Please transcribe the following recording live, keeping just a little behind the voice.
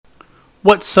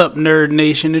What's up, Nerd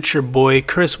Nation? It's your boy,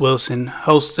 Chris Wilson,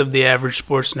 host of the Average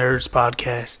Sports Nerds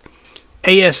podcast.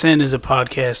 ASN is a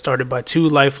podcast started by two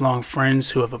lifelong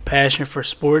friends who have a passion for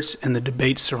sports and the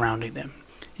debates surrounding them.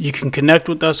 You can connect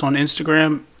with us on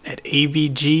Instagram at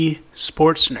AVG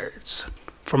Sports Nerds.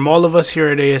 From all of us here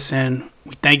at ASN,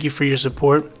 we thank you for your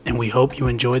support and we hope you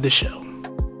enjoy the show.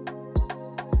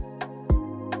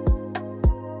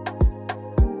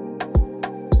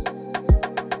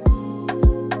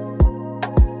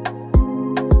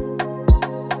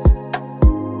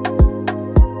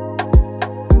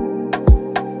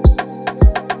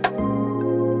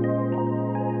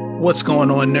 What's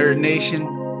going on, Nerd Nation?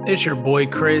 It's your boy,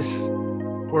 Chris.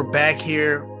 We're back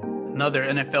here, another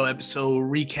NFL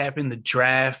episode, recapping the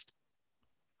draft.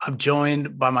 I'm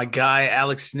joined by my guy,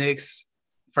 Alex Nix.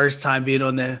 First time being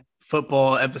on the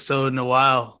football episode in a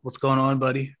while. What's going on,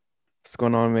 buddy? What's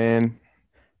going on, man?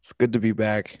 It's good to be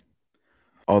back.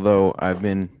 Although I've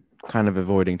been kind of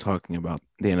avoiding talking about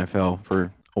the NFL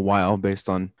for a while based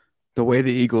on the way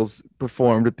the Eagles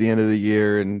performed at the end of the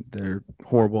year and their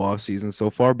horrible offseason so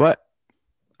far, but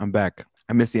I'm back.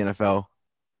 I miss the NFL,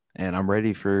 and I'm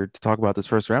ready to talk about this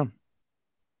first round.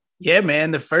 Yeah,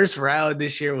 man, the first round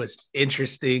this year was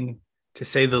interesting, to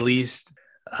say the least.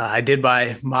 I did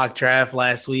my mock draft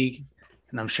last week,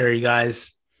 and I'm sure you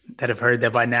guys that have heard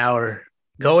that by now are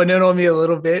going in on me a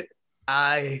little bit.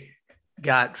 I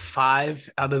got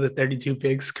 5 out of the 32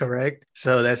 picks correct,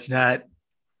 so that's not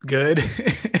good.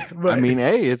 But, I mean,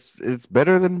 hey, it's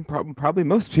better than probably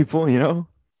most people, you know?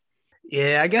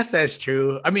 Yeah, I guess that's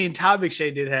true. I mean, Todd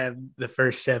McShay did have the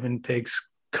first 7 picks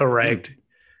correct.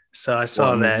 So I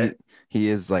saw that. He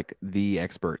is like the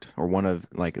expert, or one of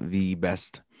like the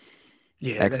best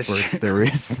experts there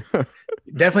is.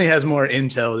 Definitely has more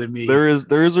intel than me. There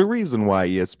is a reason why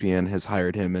ESPN has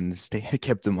hired him and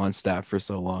kept him on staff for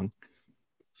so long.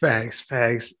 Facts.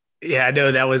 Yeah, I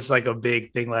know that was like a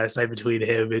big thing last night between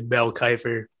him and Mel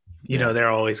Kiper. You know, they're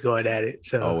always going at it.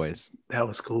 So always. That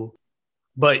was cool.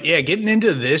 But yeah, getting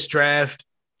into this draft,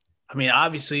 I mean,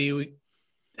 obviously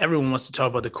everyone wants to talk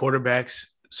about the quarterbacks,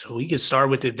 so we could start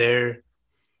with it there.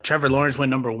 Trevor Lawrence went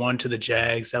number 1 to the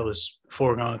Jags. That was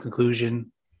foregone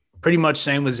conclusion. Pretty much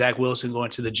same with Zach Wilson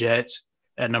going to the Jets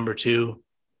at number 2.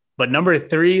 But number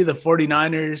 3, the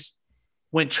 49ers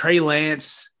went Trey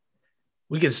Lance.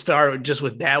 We could start just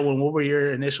with that one. What were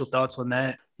your initial thoughts on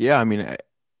that? Yeah, I mean,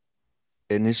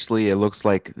 initially it looks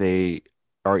like they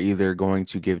are either going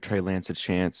to give Trey Lance a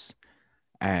chance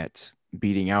at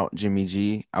beating out Jimmy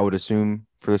G, I would assume,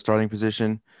 for the starting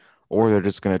position, or they're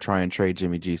just going to try and trade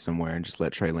Jimmy G somewhere and just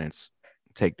let Trey Lance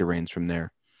take the reins from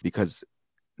there. Because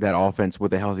that offense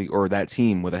with that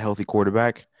team with a healthy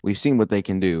quarterback, we've seen what they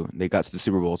can do. They got to the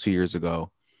Super Bowl 2 years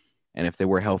ago, and if they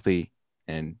were healthy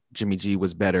and Jimmy G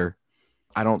was better,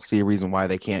 I don't see a reason why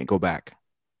they can't go back.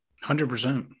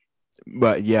 100%.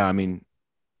 But yeah, I mean,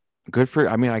 good for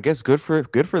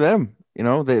them. You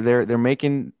know, they're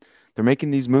making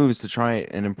these moves to try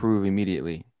and improve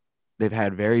immediately. They've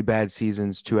had very bad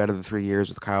seasons 2 out of the 3 years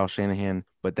with Kyle Shanahan,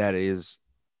 but that is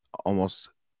almost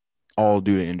all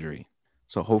due to injury.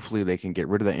 So hopefully they can get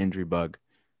rid of that injury bug,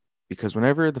 because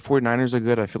whenever the 49ers are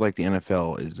good, I feel like the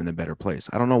NFL is in a better place.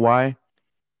 I don't know why.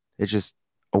 It's just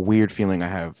a weird feeling I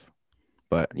have.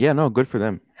 But yeah, no, good for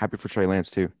them. Happy for Trey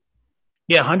Lance too.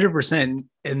 Yeah, 100%.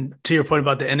 And to your point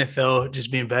about the NFL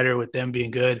just being better with them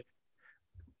being good,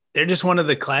 they're just one of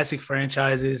the classic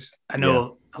franchises. I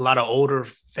know a lot of older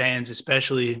fans,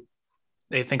 especially,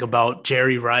 they think about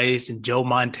Jerry Rice and Joe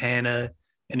Montana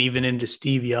and even into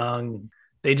Steve Young.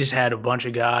 They just had a bunch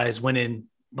of guys winning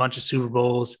a bunch of Super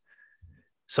Bowls.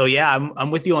 So yeah,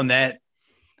 I'm with you on that.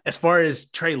 As far as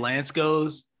Trey Lance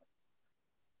goes,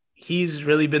 he's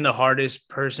really been the hardest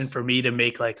person for me to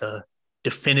make like a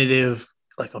definitive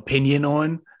like opinion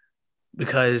on,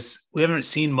 because we haven't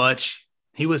seen much.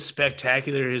 He was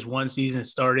spectacular his one season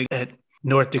starting at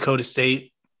North Dakota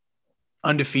State,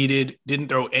 undefeated, didn't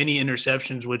throw any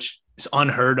interceptions, which is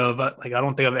unheard of. Like, I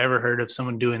don't think I've ever heard of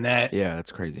someone doing that. Yeah,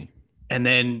 that's crazy. And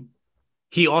then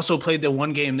he also played the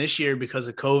one game this year because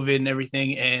of COVID and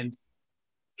everything, and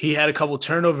he had a couple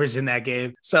turnovers in that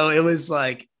game. So it was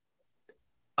like,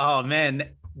 oh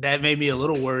man, that made me a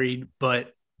little worried.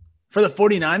 But for the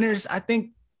 49ers, I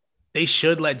think they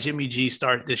should let Jimmy G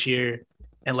start this year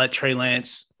and let Trey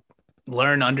Lance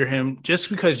learn under him, just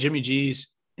because Jimmy G's,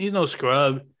 he's no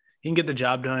scrub. He can get the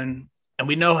job done. And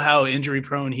we know how injury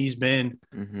prone he's been.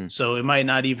 Mm-hmm. So it might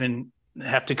not even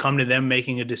have to come to them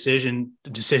making a decision.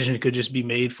 The decision could just be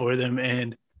made for them.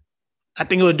 And I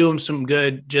think it would do him some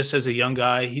good just as a young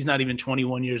guy. He's not even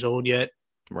 21 years old yet.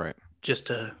 Right. Just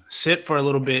to sit for a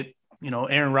little bit, you know,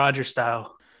 Aaron Rodgers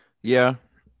style. Yeah,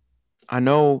 I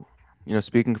know,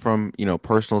 speaking from,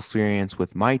 personal experience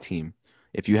with my team,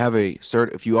 if you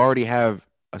already have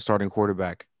a starting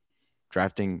quarterback,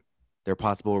 drafting their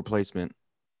possible replacement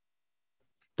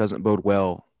doesn't bode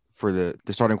well for the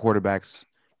starting quarterback's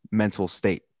mental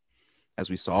state, as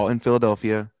we saw in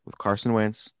Philadelphia with Carson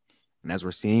Wentz, and as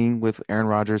we're seeing with Aaron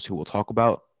Rodgers, who we'll talk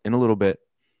about in a little bit.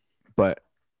 But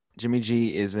Jimmy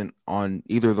G isn't on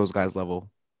either of those guys' level.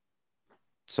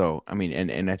 So, I mean,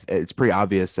 and it's pretty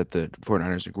obvious that the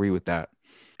 49ers agree with that.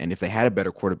 And if they had a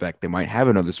better quarterback, they might have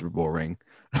another Super Bowl ring.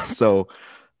 So,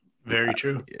 Very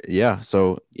true. yeah.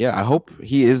 So, yeah, I hope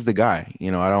he is the guy.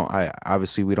 I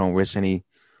obviously we don't wish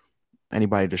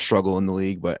anybody to struggle in the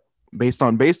league, but based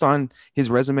on his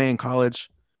resume in college,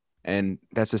 and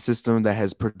that's a system that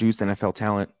has produced NFL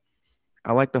talent.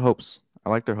 I like the hopes. I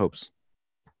like their hopes.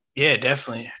 Yeah,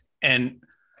 definitely. And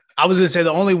I was gonna say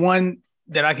the only one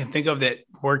that I can think of that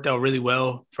worked out really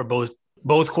well for both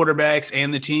quarterbacks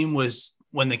and the team was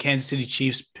when the Kansas City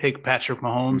Chiefs picked Patrick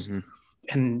Mahomes. Mm-hmm.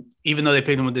 And even though they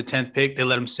picked him with the 10th pick, they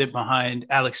let him sit behind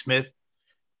Alex Smith.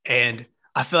 And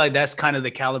I feel like that's kind of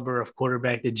the caliber of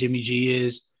quarterback that Jimmy G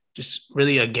is. Just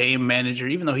really a game manager,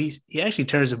 even though he actually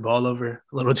turns the ball over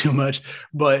a little too much,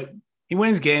 but he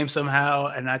wins games somehow.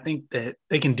 And I think that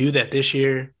they can do that this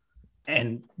year.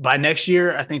 And by next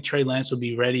year, I think Trey Lance will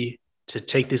be ready to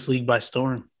take this league by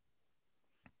storm.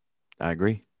 I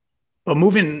agree. But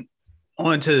moving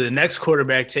on to the next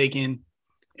quarterback taken,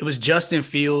 it was Justin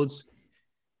Fields.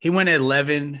 He went at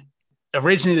 11.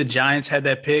 Originally, the Giants had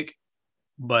that pick,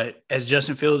 but as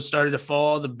Justin Fields started to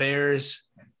fall, the Bears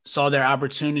saw their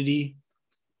opportunity.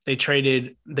 They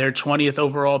traded their 20th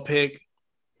overall pick,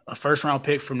 a first round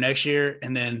pick from next year,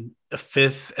 and then a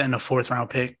fifth and a fourth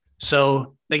round pick.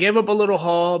 So they gave up a little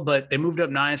haul, but they moved up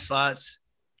 9 slots.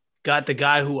 Got the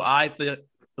guy who I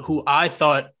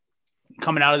thought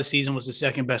coming out of the season was the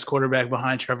second best quarterback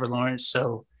behind Trevor Lawrence.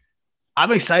 So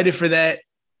I'm excited for that.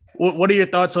 What are your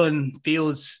thoughts on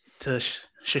Fields to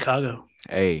Chicago?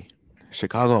 Hey,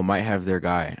 Chicago might have their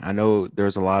guy. I know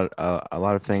there's a lot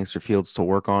of things for Fields to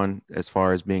work on as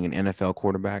far as being an NFL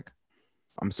quarterback.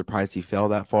 I'm surprised he fell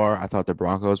that far. I thought the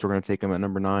Broncos were going to take him at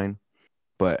number 9,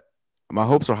 but my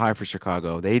hopes are high for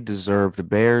Chicago. They deserve the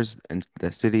Bears and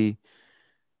the city.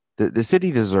 The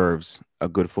city deserves a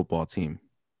good football team.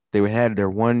 They had their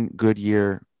one good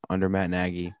year under Matt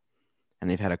Nagy, and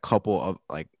they've had a couple of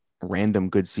like random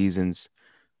good seasons.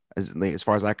 As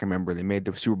far as I can remember, they made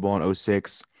the Super Bowl in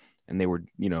 '06, and they were,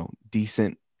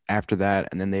 decent after that,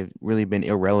 and then they've really been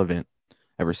irrelevant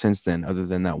ever since then, other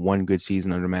than that one good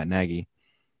season under Matt Nagy.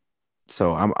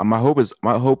 So my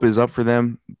hope is up for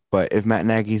them. But if Matt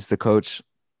Nagy's the coach,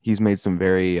 he's made some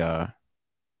very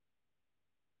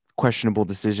questionable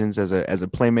decisions as a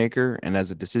playmaker and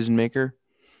as a decision maker.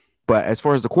 But as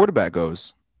far as the quarterback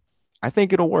goes, I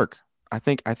think it'll work. I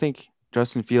think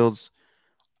Justin Fields,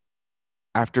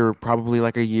 after probably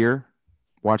like a year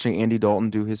watching Andy Dalton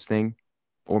do his thing,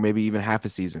 or maybe even half a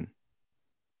season,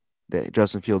 that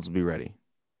Justin Fields will be ready.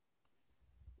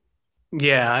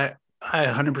 Yeah, I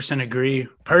 100% agree.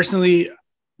 Personally,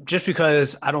 just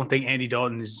because I don't think Andy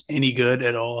Dalton is any good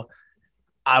at all,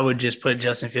 I would just put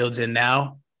Justin Fields in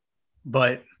now.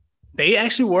 But they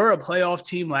actually were a playoff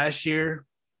team last year,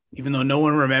 even though no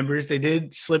one remembers. They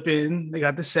did slip in. They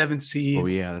got the 7th Oh seed,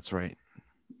 yeah, that's right.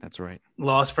 That's right.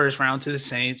 lost first round to the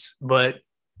Saints. But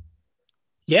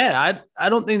yeah, I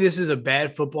don't think this is a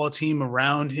bad football team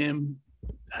around him.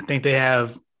 I think they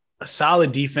have a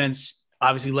solid defense,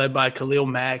 obviously led by Khalil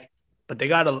Mack, but they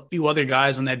got a few other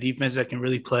guys on that defense that can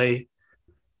really play.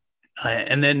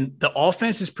 And then the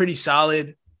offense is pretty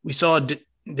solid. We saw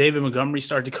David Montgomery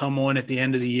start to come on at the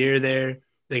end of the year there.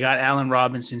 They got Allen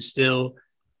Robinson still.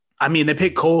 I mean, they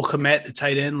picked Cole Kmet, the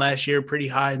tight end, last year, pretty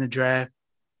high in the draft.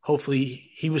 Hopefully,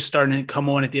 he was starting to come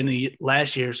on at the end of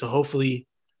last year. So hopefully,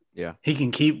 Yeah. he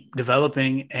can keep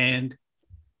developing. And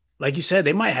like you said,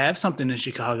 they might have something in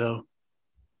Chicago.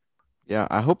 Yeah,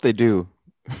 I hope they do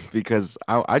because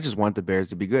I just want the Bears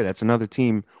to be good. That's another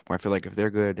team where I feel like if they're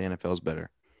good, the NFL's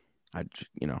better. I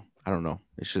don't know.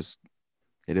 It is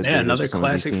Yeah, what it is another with some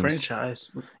of these classic teams.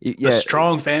 franchise, a Yeah,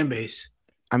 strong fan base.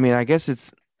 I mean, I guess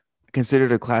it's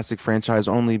considered a classic franchise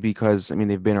only because I mean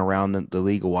they've been around the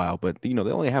league a while, but they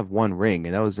only have one ring,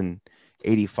 and that was in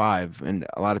 '85, and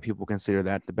a lot of people consider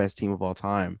that the best team of all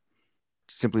time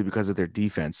simply because of their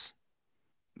defense.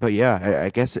 But yeah, I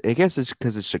guess it's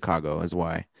because it's Chicago is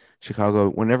why Chicago.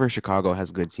 Whenever Chicago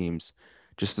has good teams,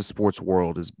 just the sports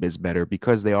world is better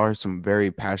because they are some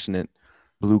very passionate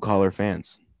blue collar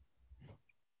fans.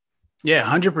 Yeah,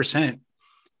 100%.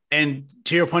 And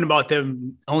to your point about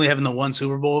them only having the one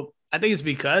Super Bowl, I think it's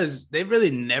because they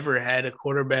really never had a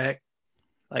quarterback.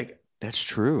 Like, That's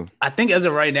true. I think as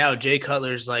of right now, Jay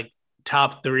Cutler's like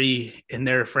top 3 in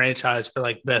their franchise for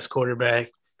like best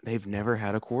quarterback. They've never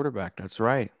had a quarterback. That's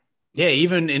right. Yeah,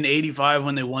 even in '85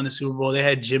 when they won the Super Bowl, they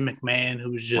had Jim McMahon,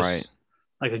 who was Right. just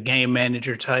like a game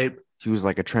manager type. He was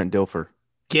like a Trent Dilfer.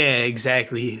 Yeah,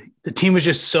 exactly. The team was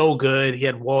just so good. He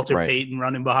had Walter Right. Payton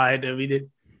running behind him. He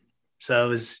did. So it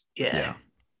was, yeah. Yeah.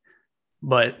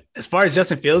 But as far as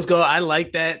Justin Fields go, I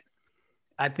like that.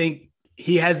 I think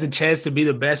he has the chance to be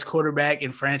the best quarterback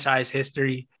in franchise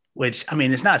history, which, I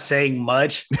mean, it's not saying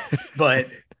much, but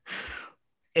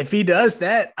if he does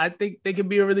that, I think they could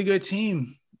be a really good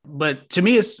team. But to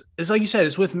me, it's like you said,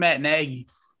 it's with Matt Nagy.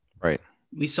 Right.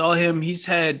 We saw him. He's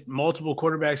had multiple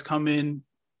quarterbacks come in,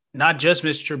 not just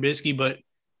Mr. Trubisky, but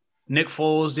Nick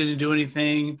Foles didn't do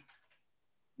anything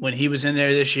when he was in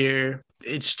there this year.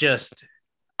 It's just,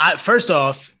 first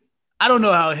off, I don't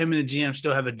know how him and the GM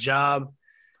still have a job.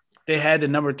 They had the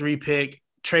number 3 pick,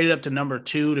 traded up to number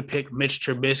 2 to pick Mitch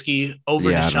Trubisky over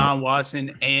Deshaun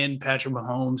Watson and Patrick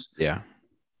Mahomes. Yeah.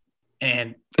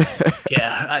 And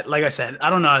yeah, like I said, I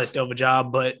don't know how they still have a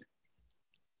job, but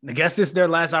I guess this is their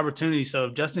last opportunity. So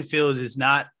if Justin Fields is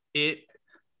not it,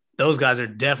 those guys are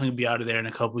definitely be out of there in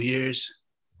a couple of years.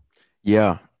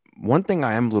 Yeah. One thing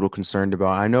I am a little concerned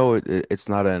about, I know it's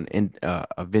not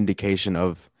a vindication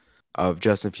of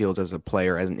Justin Fields as a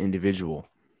player, as an individual,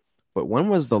 but when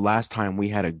was the last time we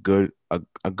had a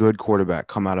good quarterback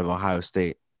come out of Ohio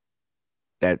State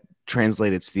that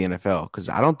translated to the NFL? Because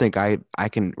I don't think I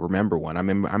can remember one. I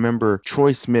remember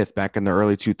Troy Smith back in the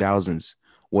early 2000s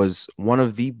was one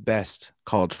of the best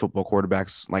college football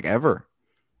quarterbacks like ever.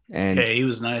 And yeah, he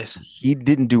was nice. He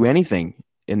didn't do anything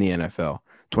in the NFL.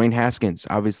 Dwayne Haskins,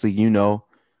 obviously, didn't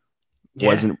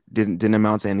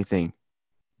amount to anything.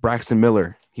 Braxton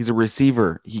Miller, he's a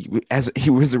receiver. He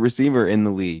was a receiver in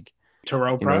the league.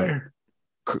 Terrell Pryor,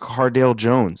 Cardale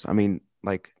Jones. I mean,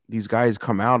 like, these guys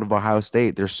come out of Ohio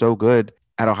State. They're so good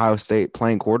at Ohio State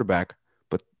playing quarterback,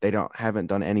 but they haven't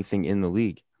done anything in the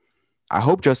league. I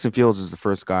hope Justin Fields is the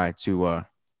first guy to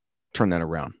turn that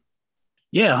around.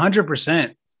 Yeah,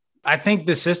 100%. I think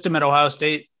the system at Ohio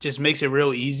State just makes it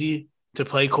real easy to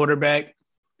play quarterback.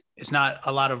 It's not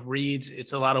a lot of reads.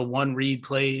 It's a lot of one read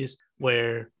plays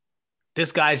where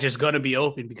this guy's just going to be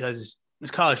open because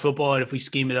it's college football. And if we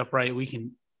scheme it up right, we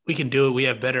can do it. We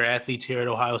have better athletes here at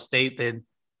Ohio State than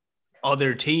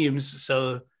other teams.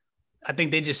 So I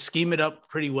think they just scheme it up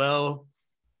pretty well.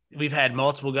 We've had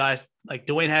multiple guys like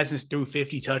Dwayne Haskins threw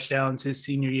 50 touchdowns his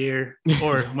senior year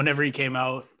or whenever he came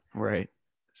out. Right.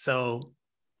 So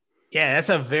yeah, that's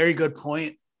a very good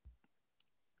point.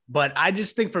 But I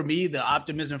just think for me, the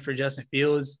optimism for Justin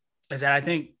Fields is that I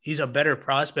think he's a better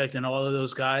prospect than all of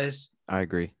those guys. I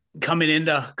agree. Coming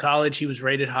into college, he was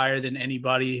rated higher than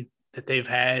anybody that they've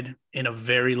had in a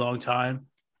very long time.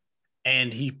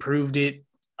 And he proved it.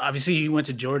 Obviously, he went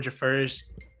to Georgia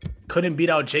first. Couldn't beat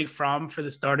out Jake Fromm for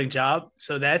the starting job.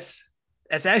 So that's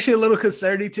actually a little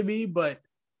concerning to me. But,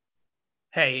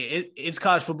 hey, it's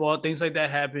college football. Things like that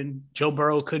happen. Joe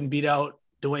Burrow couldn't beat out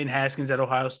Dwayne Haskins at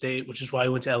Ohio State, which is why he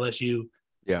went to LSU.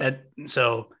 Yeah.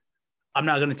 So I'm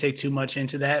not going to take too much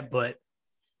into that. But,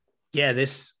 yeah,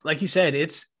 this, like you said,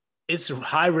 it's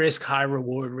high risk, high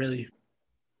reward, really.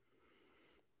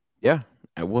 Yeah.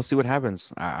 We'll see what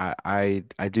happens. I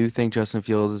do think Justin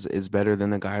Fields is better than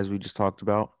the guys we just talked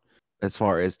about as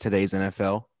far as today's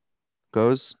NFL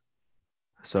goes.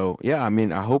 So, yeah, I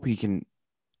mean, I hope he can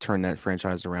turn that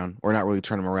franchise around, or not really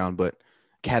turn them around, but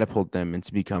catapult them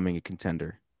into becoming a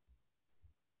contender.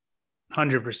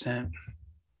 100%.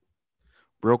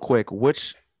 Real quick,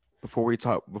 before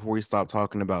we stop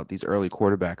talking about these early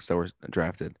quarterbacks that were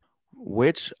drafted,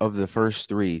 which of the first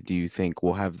 3 do you think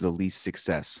will have the least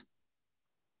success?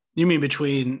 You mean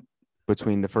between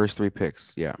the first 3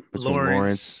 picks? Yeah, between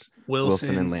Lawrence,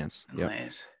 Wilson, and Lance. Yeah.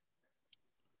 Lance.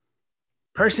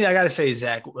 Personally, I got to say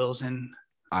Zach Wilson.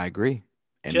 I agree,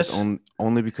 and just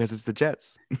only because it's the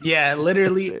Jets. Yeah,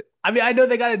 literally. I mean, I know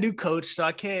they got a new coach, so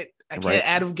I can't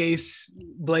Adam Gase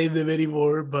blame them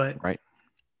anymore. But right,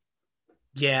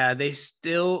 yeah, they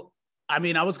still. I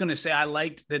mean, I was gonna say I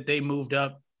liked that they moved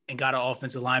up and got an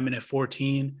offensive lineman at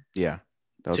 14. Yeah.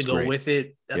 To go with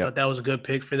it. I thought that was a good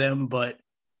pick for them, but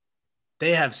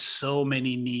they have so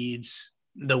many needs.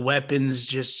 The weapons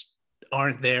just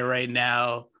aren't there right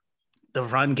now. The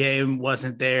run game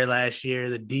wasn't there last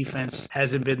year. The defense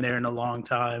hasn't been there in a long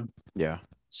time. Yeah.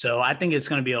 So I think it's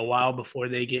going to be a while before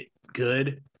they get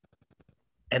good.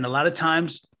 And a lot of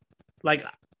times, like,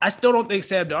 I still don't think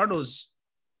Sam Darnold's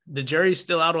 – the jury's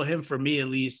still out on him, for me at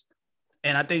least.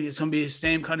 And I think it's going to be the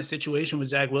same kind of situation with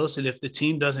Zach Wilson. If the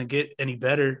team doesn't get any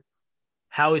better,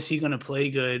 how is he going to play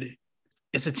good?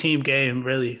 It's a team game,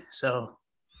 really. So,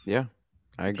 Yeah,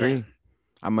 I yeah, agree.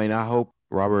 I mean, I hope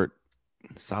Robert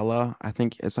Salah, I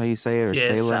think that's how you say it, or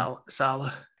yeah, Salah.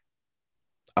 Salah.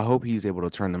 I hope he's able to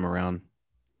turn them around.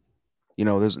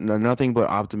 There's nothing but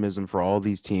optimism for all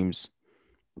these teams,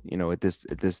 at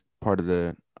this part of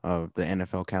the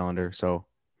NFL calendar. So,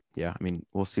 yeah, I mean,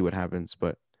 we'll see what happens,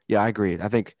 but yeah, I agree. I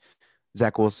think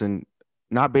Zach Wilson,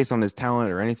 not based on his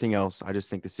talent or anything else, I just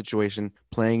think the situation,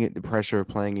 playing it, the pressure of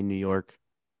playing in New York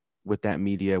with that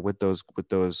media, with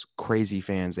those crazy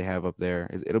fans they have up there,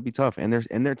 it'll be tough. And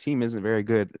their team isn't very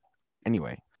good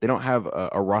anyway. They don't have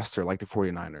a roster like the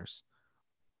 49ers.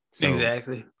 So,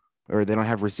 Exactly. or they don't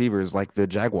have receivers like the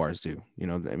Jaguars do.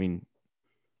 I mean,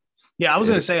 Yeah, I was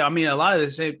going to it, say, I mean, a lot of the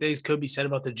same things could be said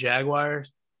about the Jaguars,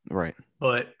 right.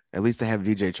 but At least they have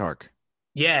VJ Chark.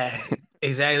 yeah,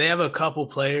 exactly. They have a couple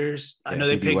players. I Yeah, know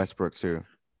they DB picked Westbrook too.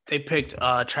 they picked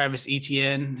Travis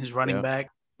Etienne, his running Yeah. back,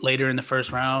 later in the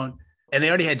first round, and they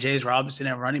already had James Robinson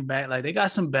at running back. Like they got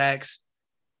some backs.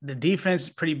 The defense is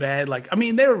pretty bad. Like I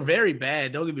mean, they were very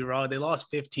bad. Don't get me wrong. They lost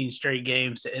 15 straight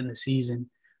games to end the season,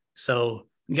 so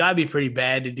you gotta be pretty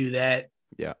bad to do that.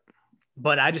 Yeah.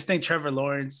 But I just think Trevor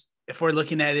Lawrence, if we're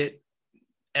looking at it,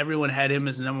 everyone had him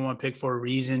as the number one pick for a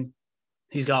reason.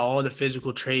 He's got all the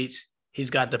physical traits. He's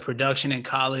got the production in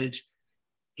college.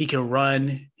 He can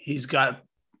run. He's got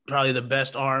probably the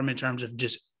best arm in terms of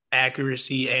just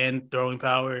accuracy and throwing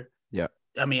power. Yeah.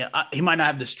 I mean, he might not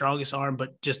have the strongest arm,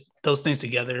 but just those things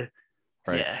together.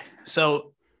 Right. Yeah.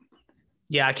 So,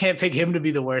 yeah, I can't pick him to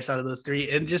be the worst out of those three.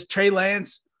 And just Trey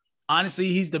Lance, honestly,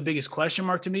 he's the biggest question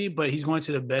mark to me, but he's going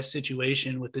to the best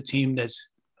situation with the team that's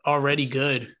already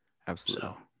good. Absolutely.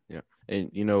 So, yeah. And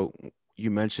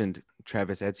you mentioned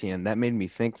Travis Etienne. That made me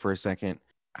think for a second.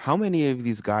 How many of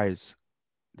these guys,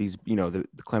 the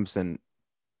Clemson,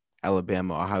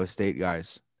 Alabama, Ohio State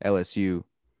guys, LSU,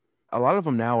 a lot of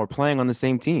them now are playing on the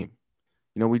same team.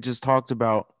 We just talked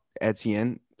about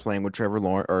Etienne playing with Trevor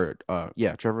Lawrence,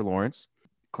 Trevor Lawrence,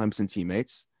 Clemson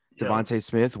teammates. yeah. Devontae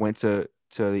Smith went to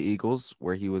the Eagles,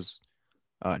 where he was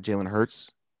Jalen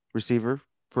Hurts receiver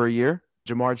for a year.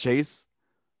 Jamar Chase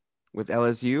with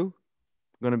LSU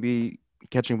going to be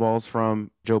catching balls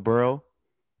from Joe Burrow.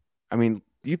 I mean,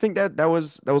 do you think that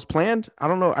was planned? I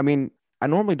don't know. I mean, I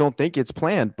normally don't think it's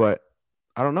planned, but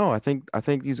I don't know. I think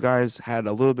these guys had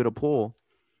a little bit of pull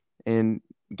in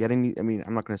getting. I mean,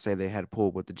 I'm not going to say they had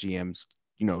pull with the GMs,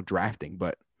 drafting,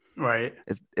 but Right.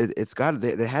 it's got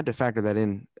they had to factor that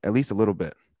in at least a little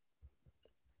bit.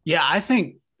 Yeah, I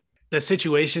think the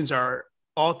situations are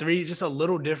all three just a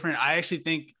little different. I actually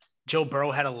think Joe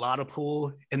Burrow had a lot of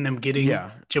pull in them getting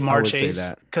Yeah, I Jamar would say Chase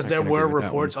that. because I there can agree were with that one.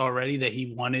 reports already that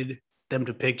he wanted them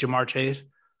to pick Jamar Chase.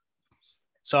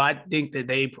 So I think that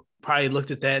they probably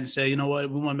looked at that and said, you know what,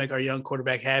 we want to make our young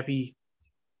quarterback happy.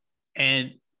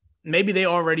 And maybe they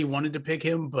already wanted to pick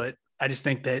him, but I just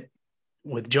think that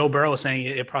with Joe Burrow saying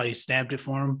it, it probably stamped it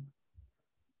for him.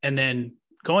 And then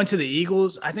going to the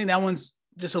Eagles, I think that one's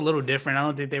just a little different. I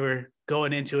don't think they were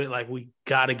going into it like we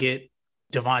got to get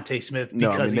Devontae Smith No,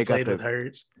 I because mean he they got played with the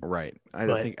Hurts. right. I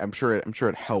But think I'm sure it helps.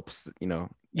 It helps them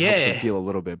yeah, feel a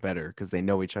little bit better because they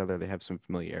know each other. They have some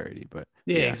familiarity. But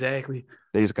yeah, yeah, exactly.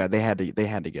 they had to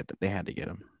get them. They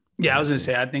Yeah, I was had gonna to.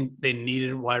 say I think they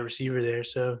needed a wide receiver there,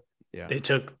 so Yeah. they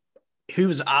took. He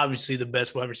was obviously the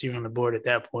best wide receiver on the board at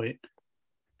that point.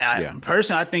 Yeah.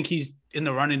 Personally, I think he's in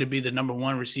the running to be the number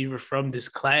one receiver from this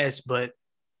class, but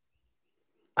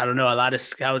I don't know. A lot of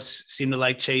scouts seem to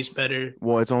like Chase better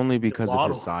Well, it's only than because of his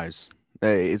Waddle. size.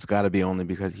 It's got to be only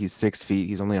because he's 6 feet.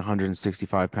 He's only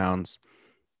 165 pounds.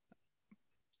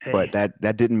 But Hey,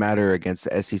 that didn't matter against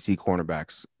the SEC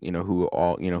cornerbacks, who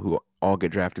all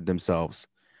get drafted themselves.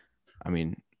 I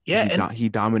mean, yeah, and he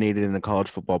dominated in the college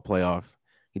football playoff.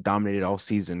 He dominated all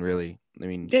season, really. I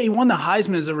mean, yeah, he won the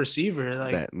Heisman as a receiver,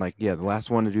 like the last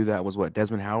one to do that was what,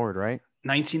 Desmond Howard, right?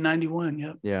 1991.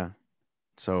 Yep. Yeah.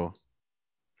 So,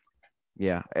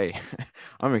 yeah, hey,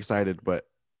 I'm excited, but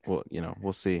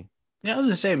we'll see. Yeah, I was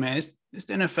gonna say, man, it's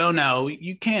the NFL now.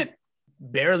 You can't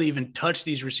barely even touch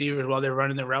these receivers while they're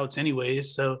running their routes,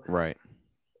 anyways. So Right.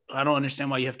 I don't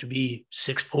understand why you have to be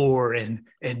 6'4"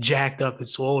 and jacked up and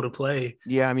swole to play.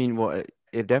 Yeah, I mean, well,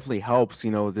 it definitely helps, the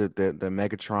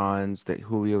Megatrons, the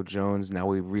Julio Jones. Now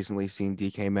we've recently seen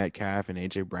DK Metcalf and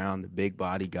AJ Brown, the big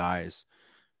body guys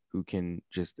who can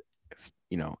just,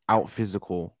 out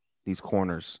physical these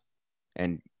corners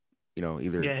and,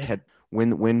 either Yeah,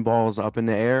 win balls up in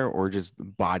the air or just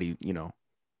body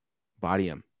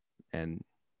him. And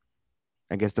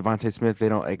I guess Devontae Smith, they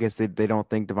don't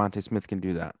think Devontae Smith can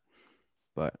do that.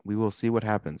 but we will see what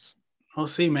happens. We'll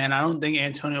see, man. I don't think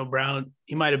Antonio Brown,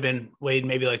 he might have been weighed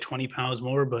maybe like 20 pounds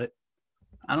more, but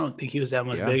I don't think he was that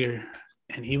much Yeah. bigger.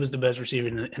 And he was the best receiver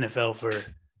in the NFL for a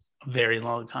very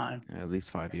long time. At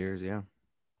least 5 years, yeah.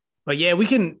 But yeah, we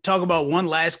can talk about one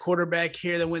last quarterback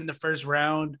here that went in the first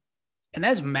round, and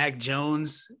that's Mac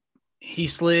Jones. He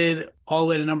slid all the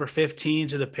way to number 15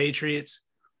 to the Patriots.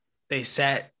 They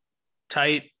sat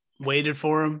tight, waited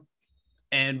for him,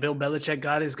 and Bill Belichick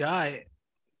got his guy.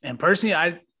 And personally,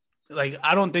 I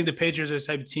don't think the Patriots are the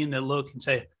type of team that look and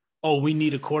say, oh, we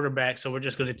need a quarterback, so we're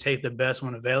just going to take the best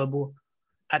one available.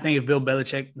 I think if Bill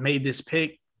Belichick made this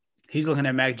pick, he's looking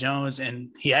at Mac Jones,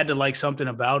 and he had to like something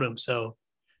about him. So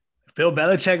if Bill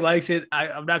Belichick likes it,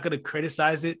 I'm not going to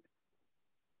criticize it.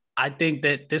 I think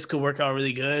that this could work out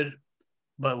really good,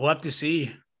 but we'll have to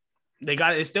see.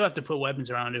 They still have to put weapons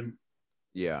around him.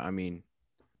 Yeah, I mean,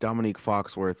 Dominique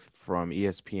Foxworth from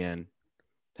ESPN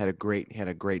had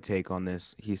a great take on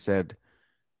this. He said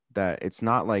that it's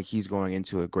not like he's going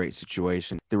into a great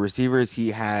situation. The receivers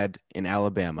he had in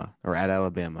Alabama or at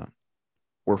Alabama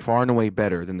were far and away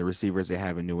better than the receivers they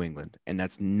have in New England. And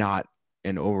that's not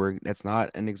an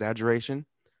exaggeration.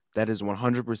 That is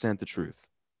 100% the truth.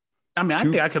 I mean, I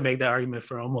think I could make that argument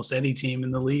for almost any team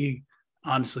in the league,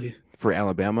 honestly. For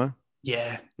Alabama?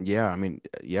 Yeah. Yeah, I mean,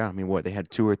 what, they had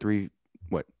 2 or 3,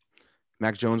 what?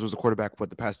 Mac Jones was the quarterback,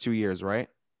 the past 2 years, right?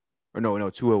 Or no,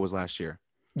 Tua was last year.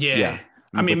 Yeah.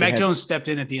 I mean, Mac Jones stepped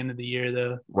in at the end of the year,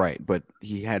 though. Right, but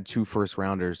he had 2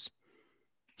 first-rounders.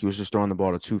 He was just throwing the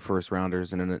ball to 2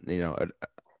 first-rounders, and then,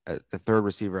 the third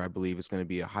receiver, I believe, is going to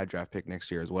be a high draft pick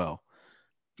next year as well.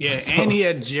 Yeah, so, and he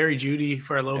had Jerry Jeudy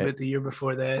for a little bit the year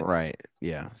before that. Right,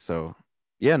 yeah. So,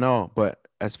 yeah, no, but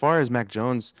as far as Mac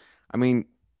Jones, I mean,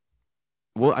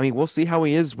 we'll see how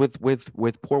he is with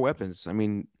poor weapons. I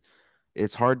mean,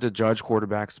 it's hard to judge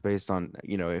quarterbacks based on,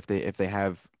 if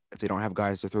they don't have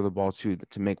guys to throw the ball to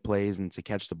make plays and to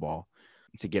catch the ball,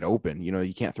 to get open.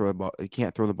 You can't throw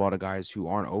the ball to guys who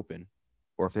aren't open,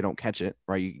 or if they don't catch it,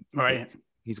 right? Right.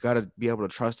 He's got to be able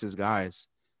to trust his guys,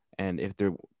 and if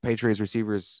the Patriots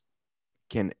receivers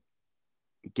can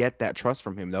get that trust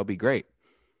from him, they'll be great.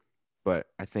 But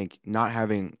I think not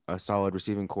having a solid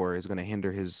receiving core is going to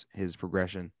hinder his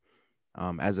progression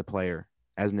as a player,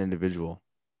 as an individual.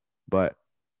 But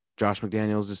Josh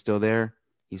McDaniels is still there.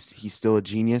 He's still a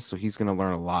genius, so he's going to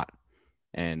learn a lot.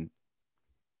 And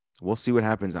we'll see what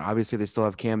happens. And obviously, they still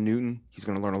have Cam Newton. He's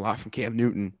going to learn a lot from Cam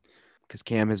Newton because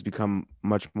Cam has become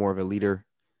much more of a leader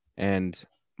and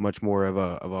much more of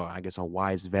a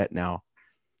wise vet now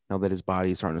that his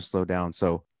body is starting to slow down.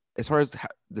 So as far as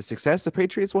the success the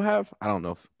Patriots will have, I don't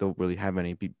know if they'll really have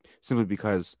any, simply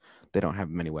because they don't have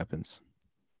many weapons.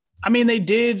 I mean, they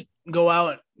did go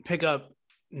out and pick up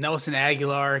Nelson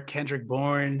Aguilar, Kendrick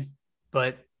Bourne,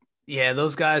 but yeah,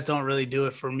 those guys don't really do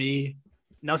it for me.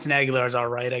 Nelson Aguilar is all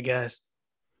right, I guess,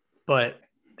 but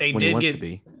they did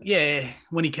get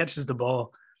when he catches the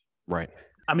ball. Right.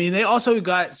 I mean, they also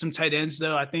got some tight ends,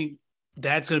 though. I think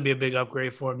that's going to be a big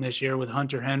upgrade for him this year with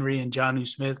Hunter Henry and Jonnu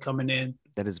Smith coming in.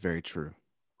 That is very true.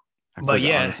 I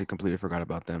honestly completely forgot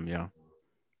about them. Yeah.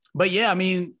 But yeah, I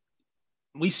mean,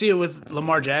 we see it with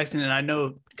Lamar Jackson, and I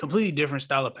know completely different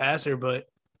style of passer, but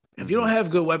if you don't have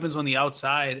good weapons on the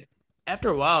outside, after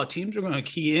a while, teams are going to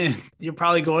key in. You're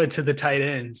probably going to the tight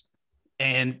ends.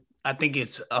 And I think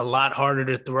it's a lot harder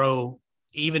to throw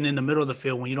even in the middle of the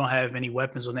field when you don't have any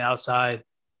weapons on the outside,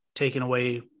 taking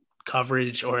away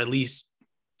coverage, or at least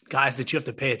guys that you have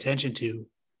to pay attention to.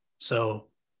 So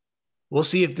we'll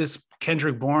see if this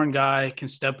Kendrick Bourne guy can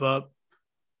step up,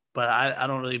 but I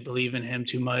don't really believe in him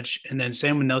too much. And then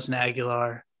same with Nelson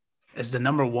Aguilar as the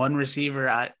number 1 receiver.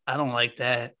 I don't like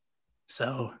that.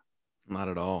 So not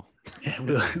at all. Yeah,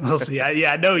 we'll see.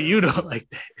 I know you don't like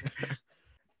that.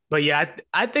 But yeah,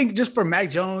 I think just for Mac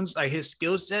Jones, like his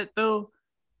skill set, though,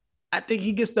 I think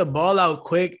he gets the ball out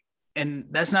quick, and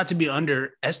that's not to be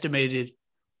underestimated.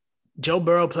 Joe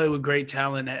Burrow played with great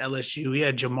talent at LSU. He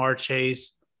had Jamar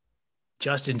Chase,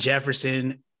 Justin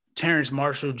Jefferson, Terrence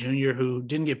Marshall Jr., who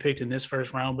didn't get picked in this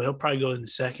first round, but he'll probably go in the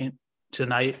second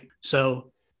tonight.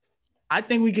 So I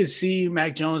think we could see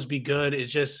Mac Jones be good.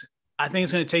 It's just, I think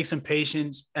it's going to take some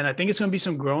patience, and I think it's going to be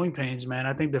some growing pains, man.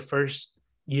 I think the first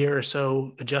year or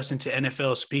so adjusting to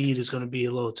NFL speed is going to be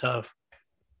a little tough.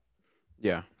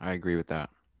 Yeah, I agree with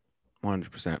that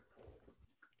 100%.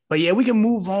 But yeah, we can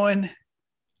move on.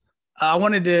 I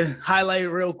wanted to highlight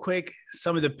real quick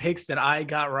some of the picks that I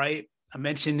got right. I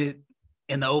mentioned it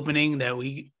in the opening that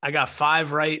I got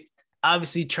 5 right.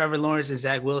 Obviously, Trevor Lawrence and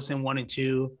Zach Wilson 1 and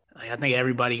 2. I think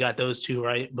everybody got those 2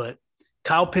 right. But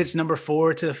Kyle Pitts number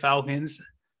 4 to the Falcons.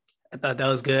 I thought that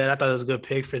was good. I thought it was a good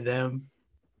pick for them.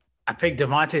 I picked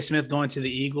Devontae Smith going to the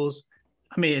Eagles.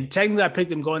 I mean, technically, I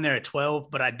picked him going there at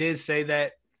 12, but I did say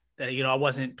that I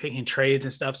wasn't picking trades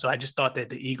and stuff, so I just thought that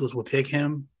the Eagles would pick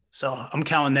him. So I'm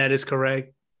counting that as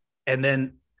correct. And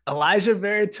then Elijah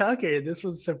Vera Tucker. This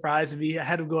was a surprise to me. I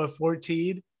had him go at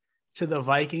 14 to the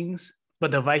Vikings,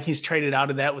 but the Vikings traded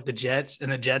out of that with the Jets,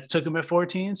 and the Jets took him at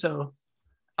 14. So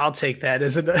I'll take that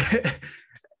as a.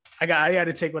 I got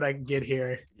to take what I can get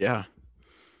here. Yeah.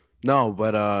 No,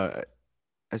 but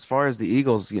as far as the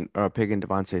Eagles picking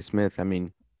Devontae Smith, I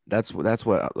mean, that's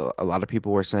what a lot of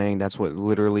people were saying. That's what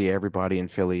literally everybody in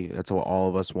Philly. That's what all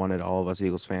of us wanted. All of us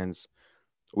Eagles fans.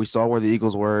 We saw where the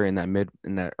Eagles were in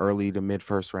that early to mid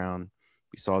first round.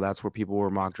 We saw that's where people were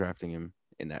mock drafting him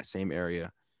in that same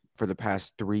area. For the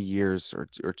past 3 years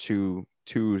or 2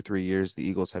 to 3 years, the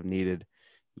Eagles have needed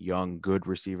young, good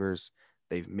receivers.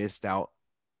 They've missed out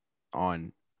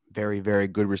on very, very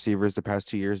good receivers the past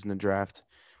 2 years in the draft.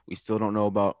 We still don't know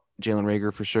about Jalen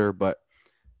Reagor for sure, but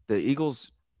the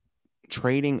Eagles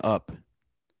trading up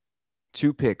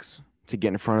 2 picks to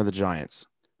get in front of the Giants,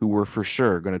 who were for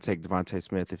sure going to take Devontae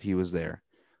Smith if he was there,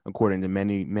 according to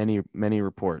many, many, many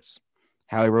reports.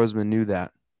 Howie Roseman knew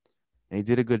that, and he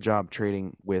did a good job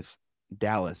trading with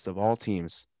Dallas of all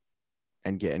teams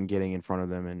and getting in front of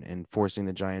them and forcing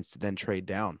the Giants to then trade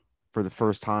down for the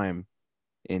first time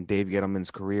in Dave Gettleman's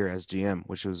career as GM,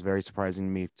 which was very surprising to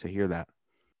me to hear that.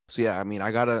 So, yeah, I mean,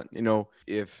 I got to,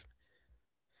 if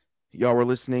y'all were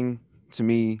listening to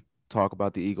me talk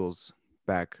about the Eagles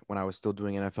back when I was still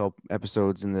doing NFL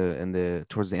episodes in the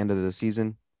towards the end of the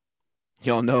season,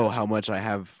 y'all know how much I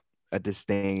have a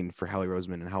disdain for Howie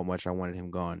Roseman and how much I wanted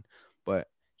him gone. But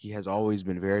he has always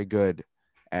been very good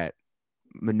at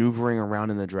maneuvering around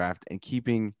in the draft and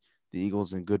keeping the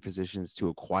Eagles in good positions to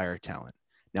acquire talent.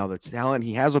 Now, the talent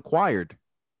he has acquired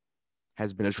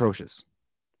has been atrocious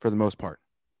for the most part.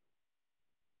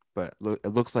 But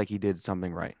it looks like he did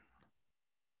something right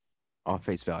off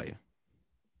face value.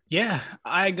 Yeah,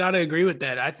 I got to agree with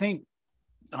that. I think,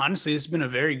 honestly, it's been a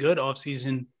very good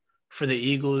offseason for the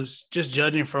Eagles, just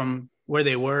judging from where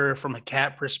they were from a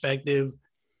cap perspective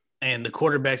and the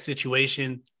quarterback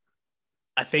situation.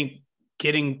 I think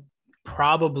getting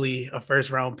probably a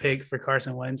first-round pick for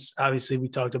Carson Wentz. Obviously, we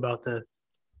talked about the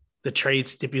trade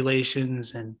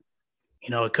stipulations and,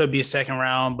 it could be a second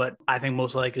round, but I think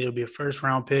most likely it'll be a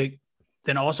first-round pick.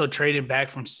 Then also traded back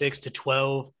from 6 to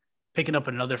 12, picking up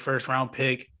another first-round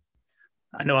pick.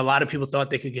 I know a lot of people thought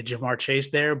they could get Jamar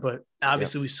Chase there, but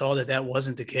obviously we saw that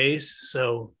wasn't the case.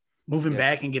 So moving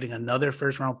back and getting another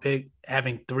first-round pick,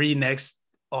 having 3 next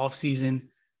offseason,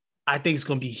 I think it's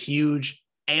going to be huge,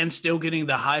 and still getting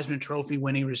the Heisman Trophy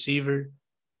winning receiver.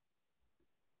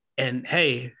 And,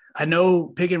 hey, I know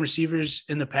picking receivers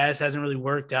in the past hasn't really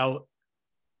worked out,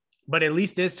 but at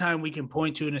least this time we can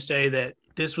point to and say that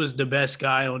this was the best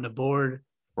guy on the board.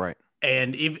 Right.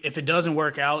 And if it doesn't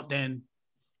work out, then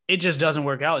it just doesn't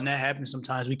work out. And that happens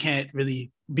sometimes. We can't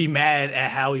really be mad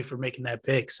at Howie for making that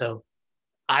pick. So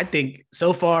I think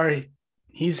so far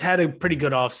he's had a pretty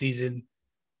good offseason,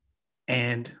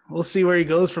 and we'll see where he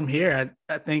goes from here.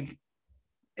 I think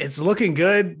it's looking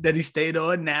good that he stayed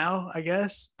on now, I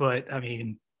guess. But, I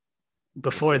mean,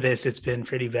 before this, it's been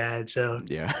pretty bad. So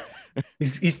yeah,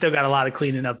 he's still got a lot of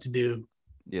cleaning up to do.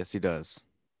 Yes, he does.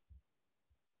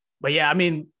 But, yeah, I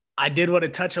mean, I did want to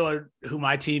touch on who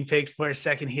my team picked for a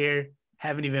second here.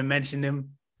 Haven't even mentioned him,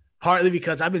 partly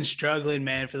because I've been struggling,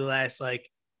 man, for the last,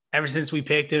 ever since we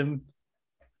picked him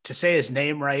to say his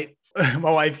name right.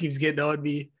 My wife keeps getting on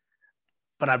me,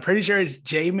 but I'm pretty sure it's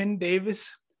Jamin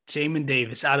Davis. Jamin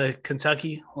Davis out of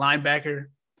Kentucky, linebacker.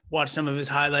 Watch some of his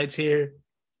highlights here.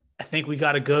 I think we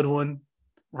got a good one.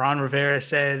 Ron Rivera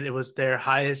said it was their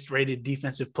highest rated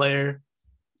defensive player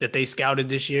that they scouted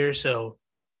this year. So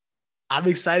I'm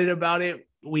excited about it.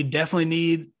 We definitely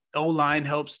need O-line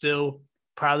help still.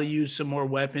 Probably use some more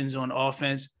weapons on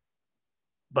offense.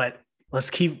 But let's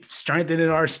keep strengthening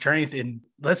our strength, and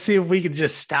let's see if we can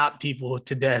just stop people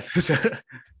to death.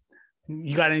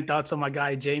 You got any thoughts on my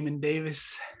guy, Jamin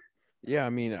Davis? Yeah, I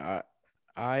mean,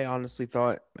 I honestly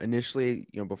thought initially,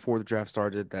 before the draft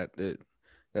started,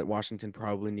 that Washington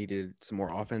probably needed some more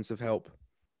offensive help,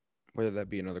 whether that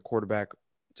be another quarterback,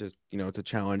 just to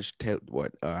challenge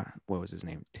what was his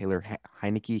name? Taylor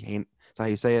Heineke. Is that how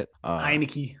you say it?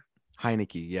 Heineke.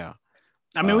 Heineke, yeah.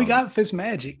 I mean, we got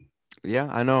Fitzmagic. Yeah,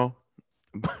 I know.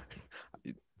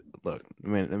 Look, the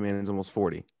man's almost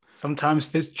 40. Sometimes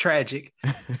Fitz tragic.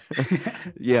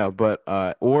 Yeah, but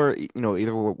or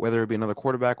either whether it be another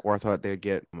quarterback, or I thought they'd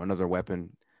get another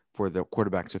weapon for the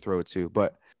quarterback to throw it to.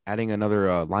 But adding another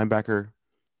linebacker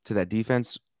to that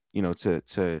defense,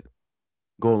 to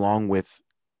go along with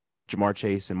Jamar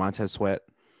Chase and Montez Sweat.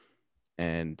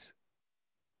 And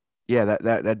yeah,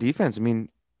 that defense, I mean,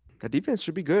 that defense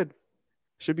should be good.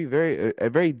 Should be a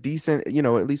very decent,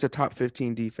 at least a top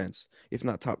 15 defense, if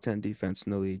not top 10 defense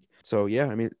in the league. So yeah,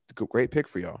 I mean, great pick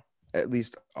for y'all, at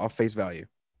least off face value.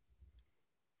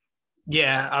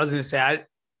 Yeah, I was gonna say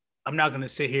I'm not gonna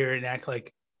sit here and act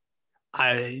like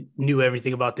I knew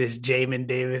everything about this Jamin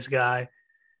Davis guy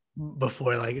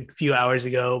before like a few hours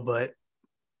ago, but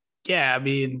yeah, I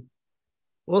mean,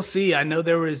 we'll see. I know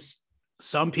there was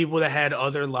some people that had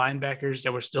other linebackers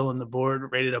that were still on the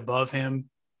board rated above him.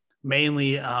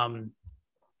 Mainly,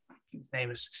 his name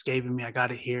is escaping me. I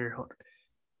got it here.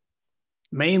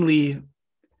 Mainly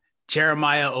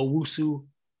Jeremiah Owusu,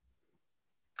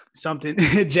 something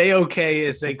JOK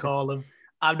as they call him.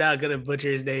 I'm not gonna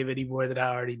butcher his name any more than I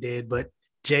already did, but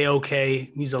JOK.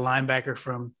 He's a linebacker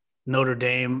from Notre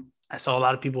Dame. I saw a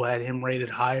lot of people had him rated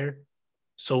higher,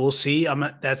 so we'll see.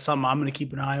 That's something I'm gonna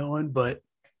keep an eye on. But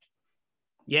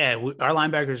yeah, our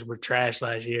linebackers were trash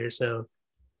last year, so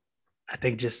I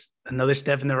think just another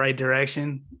step in the right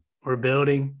direction. We're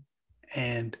building,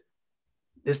 and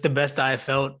it's the best I have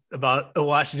felt about a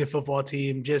Washington football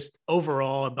team, just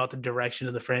overall about the direction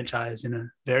of the franchise in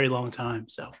a very long time.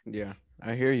 So yeah,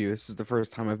 I hear you. This is the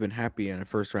first time I've been happy in a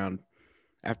first round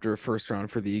after a first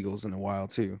round for the Eagles in a while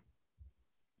too.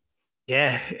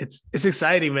 yeah, it's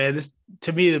exciting, man. This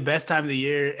to me the best time of the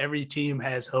year. Every team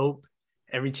has hope.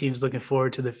 Every team's looking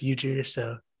forward to the future.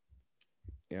 So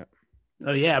yeah.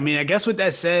 Oh yeah, I mean, I guess with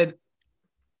that said,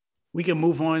 we can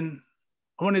move on.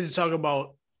 I wanted to talk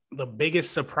about the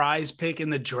biggest surprise pick in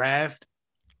the draft.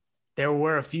 There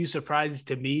were a few surprises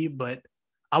to me, but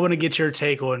I want to get your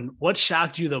take on what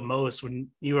shocked you the most when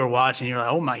you were watching. You're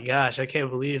like, oh my gosh, I can't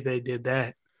believe they did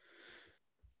that.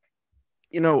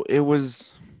 It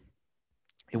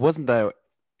wasn't that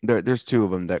there's two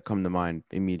of them that come to mind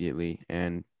immediately.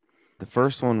 And the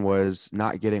first one was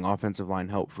not getting offensive line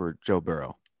help for Joe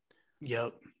Burrow.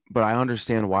 Yep. But I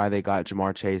understand why they got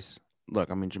Jamar Chase. Look,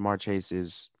 I mean, Jamar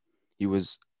Chase he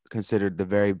was considered the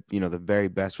very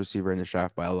best receiver in the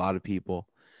draft by a lot of people.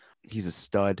 He's a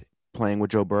stud. Playing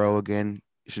with Joe Burrow again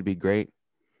should be great.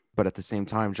 But at the same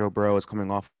time, Joe Burrow is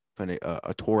coming off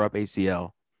a tore up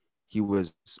ACL.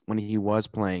 When he was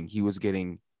playing, he was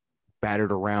getting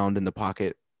battered around in the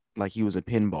pocket like he was a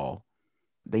pinball.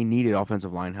 They needed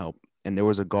offensive line help, and there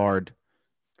was a guard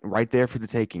right there for the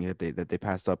taking that they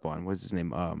passed up on. What's his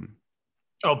name?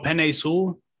 Penei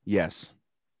Sewell. Yes.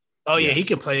 Oh yeah, yes. he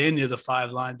can play any of the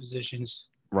 5 line positions.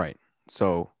 Right.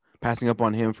 So passing up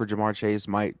on him for Jamar Chase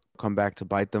might come back to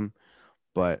bite them,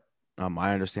 but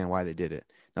I understand why they did it.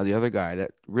 Now the other guy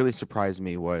that really surprised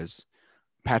me was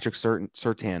Patrick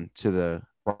Surtain to the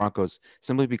Broncos,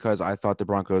 simply because I thought the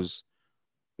Broncos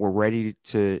were ready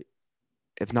to,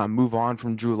 if not move on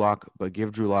from Drew Lock, but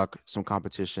give Drew Lock some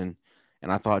competition.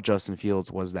 And I thought Justin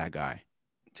Fields was that guy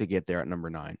to get there at number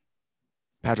 9.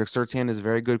 Patrick Surtain is a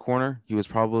very good corner. He was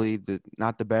probably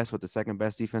not the best, but the second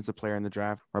best defensive player in the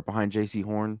draft, right behind J.C.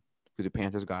 Horn, who the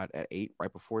Panthers got at 8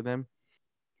 right before them.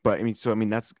 But I mean,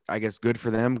 that's, I guess, good for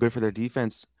them, good for their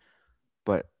defense.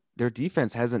 But their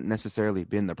defense hasn't necessarily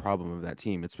been the problem of that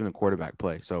team. It's been a quarterback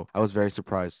play. So I was very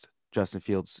surprised Justin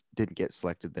Fields didn't get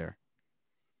selected there.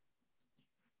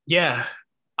 Yeah,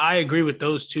 I agree with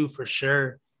those two for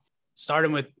sure.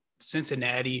 Starting with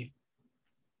Cincinnati,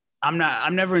 I'm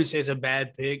never going to say it's a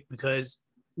bad pick because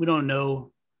we don't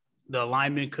know. The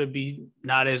alignment could be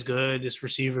not as good. This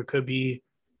receiver could be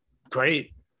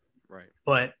great. Right.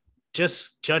 But just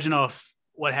judging off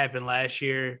what happened last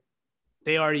year,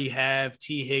 they already have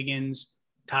T. Higgins,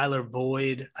 Tyler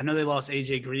Boyd. I know they lost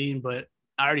AJ Green, but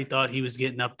I already thought he was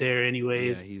getting up there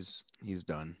anyways. Yeah, he's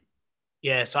done.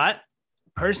 Yeah, so I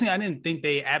didn't think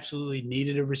they absolutely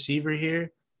needed a receiver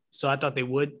here. So I thought they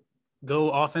would go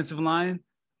offensive line.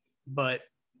 But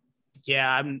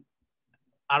yeah,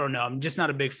 I don't know. I'm just not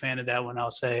a big fan of that one,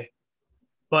 I'll say.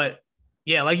 But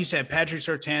yeah, like you said, Patrick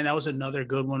Surtain, that was another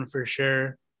good one for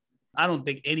sure. I don't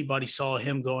think anybody saw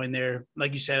him going there.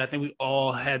 Like you said, I think we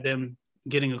all had them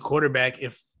getting a quarterback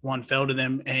if one fell to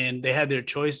them, and they had their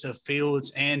choice of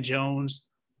Fields and Jones.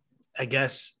 I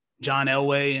guess John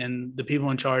Elway and the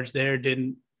people in charge there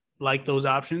didn't like those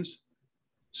options.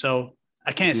 So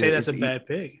I can't say that's a bad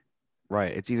pick.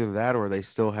 Right. It's either that or they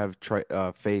still have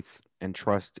faith and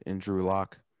trust in Drew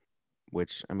Lock,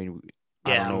 which, I mean,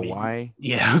 I don't know why.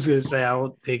 Yeah, I was going to say, I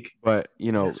don't think but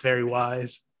it's very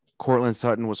wise. Courtland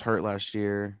Sutton was hurt last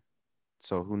year.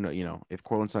 So who knows, if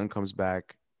Courtland Sutton comes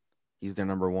back, he's their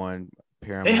number 1.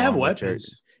 They have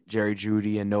weapons. Jerry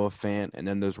Jeudy and Noah Fant, and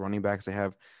then those running backs they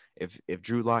have. If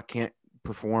Drew Lock can't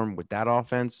perform with that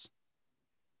offense,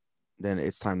 then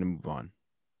it's time to move on.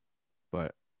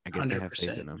 But I guess they have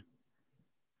faith in 100%. him.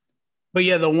 But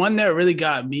yeah, the one that really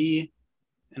got me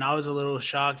and I was a little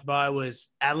shocked by was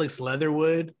Alex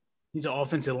Leatherwood. He's an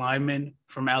offensive lineman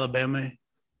from Alabama.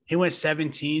 He went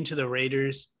 17 to the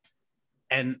Raiders.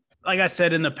 And like I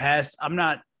said in the past, I'm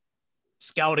not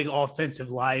scouting offensive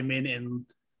linemen and,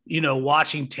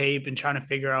 watching tape and trying to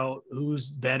figure out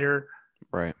who's better.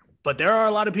 Right. But there are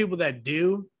a lot of people that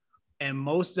do. And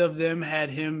most of them had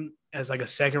him as like a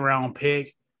second round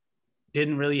pick,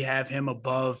 didn't really have him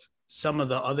above some of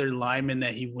the other linemen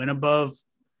that he went above,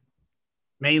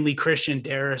 mainly Christian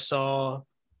Darrisaw.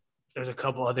 There's a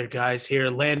couple other guys here.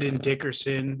 Landon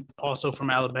Dickerson, also from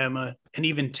Alabama, and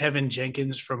even Tevin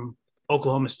Jenkins from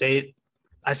Oklahoma State.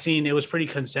 I seen it was pretty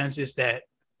consensus that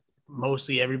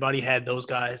mostly everybody had those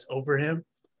guys over him.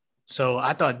 So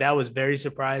I thought that was very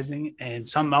surprising and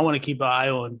something I want to keep an eye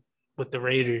on with the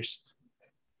Raiders.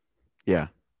 Yeah.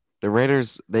 The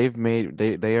Raiders, they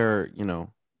are,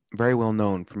 very well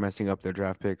known for messing up their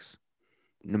draft picks.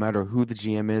 No matter who the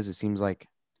GM is, it seems like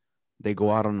they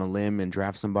go out on a limb and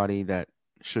draft somebody that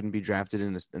shouldn't be drafted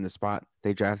in the spot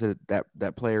they drafted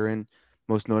that player in.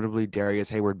 Most notably, Darius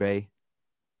Hayward-Bay,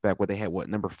 back when they had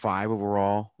number 5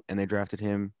 overall, and they drafted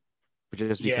him, but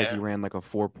just because he ran like a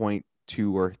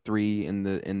 4.2 or 3 in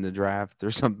the draft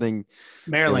or something.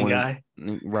 Maryland guy,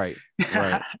 right?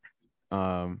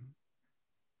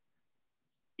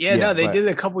 They did it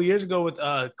a couple years ago with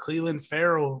Cleveland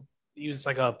Farrell. He was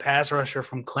like a pass rusher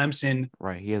from Clemson.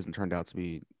 Right. He hasn't turned out to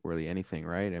be really anything,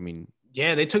 right? I mean,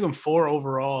 yeah, they took him 4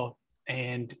 overall,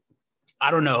 and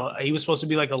I don't know. He was supposed to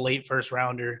be like a late first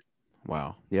rounder.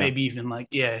 Wow. Yeah. Maybe even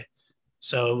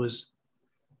So it was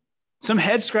some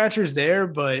head scratchers there,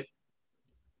 but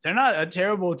they're not a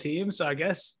terrible team. So I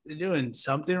guess they're doing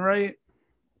something right.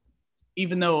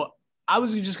 Even though I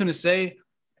was just going to say,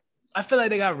 I feel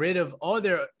like they got rid of all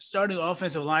their starting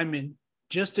offensive linemen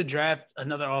just to draft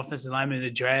another offensive lineman in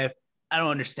the draft. I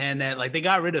don't understand that. Like, they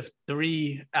got rid of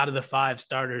 3 out of the 5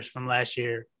 starters from last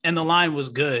year, and the line was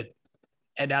good.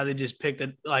 And now they just picked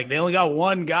it. Like, they only got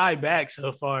 1 guy back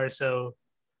so far. So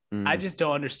I just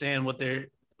don't understand what they're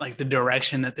like, the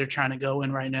direction that they're trying to go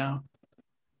in right now.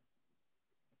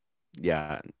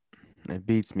 Yeah, it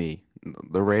beats me.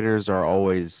 The Raiders are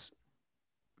always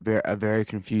a very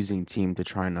confusing team to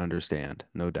try and understand,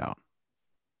 no doubt.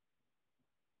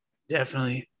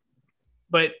 Definitely.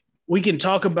 But we can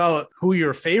talk about who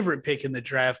your favorite pick in the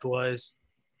draft was,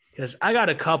 because I got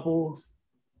a couple,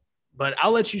 but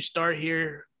I'll let you start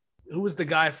here. Who was the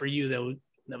guy for you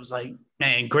that was like,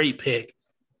 man, great pick?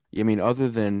 I mean, other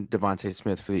than Devontae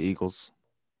Smith for the Eagles,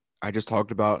 I just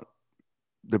talked about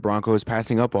the Broncos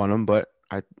passing up on him, but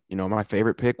my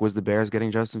favorite pick was the Bears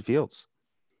getting Justin Fields.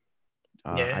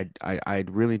 I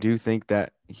really do think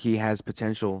that he has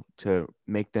potential to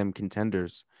make them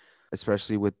contenders,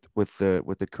 especially with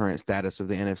the current status of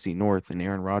the NFC North and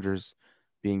Aaron Rodgers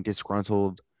being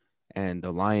disgruntled, and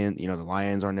the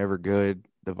Lions are never good.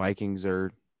 The Vikings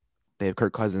they have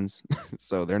Kirk Cousins,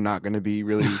 so they're not going to be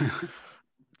really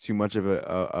too much of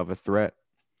a threat.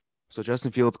 So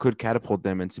Justin Fields could catapult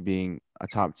them into being a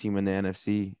top team in the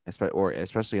NFC,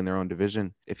 especially in their own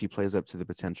division, if he plays up to the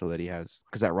potential that he has.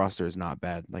 Because that roster is not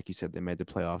bad. Like you said, they made the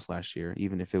playoffs last year.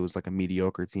 Even if it was like a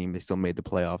mediocre team, they still made the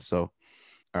playoffs. So,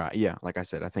 like I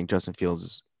said, I think Justin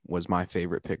Fields was my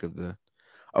favorite pick of the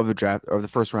draft, or the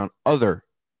first round, other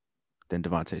than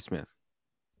Devontae Smith.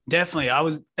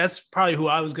 Definitely. That's probably who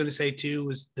I was going to say too,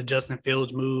 was the Justin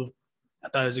Fields move. I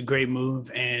thought it was a great move.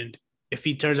 And if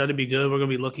he turns out to be good, we're going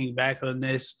to be looking back on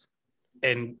this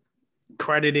and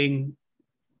crediting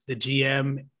the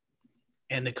GM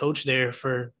and the coach there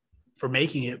for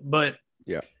making it. But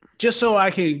yeah, just so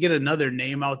I can get another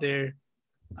name out there.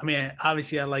 I mean,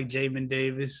 obviously I like Jamin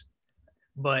Davis,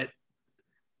 but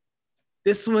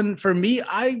this one for me,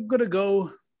 I'm going to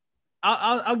go,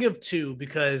 I'll give 2,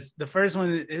 because the first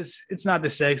one it's not the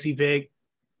sexy pick.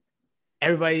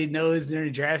 Everybody knows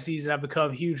during draft season, I've become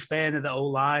a huge fan of the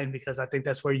O-line because I think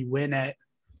that's where you win at.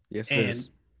 Yes, and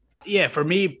yeah, for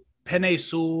me, Penei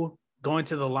Sewell going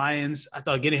to the Lions, I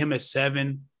thought getting him at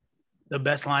 7, the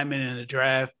best lineman in the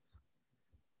draft,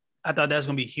 I thought that's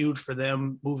going to be huge for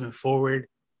them moving forward.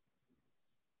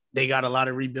 They got a lot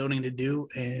of rebuilding to do,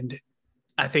 and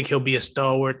I think he'll be a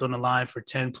stalwart on the line for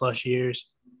 10 plus years.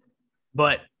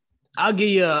 But I'll give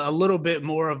you a little bit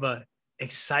more of a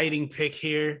exciting pick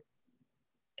here,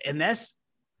 and that's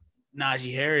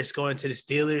Najee Harris going to the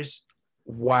Steelers.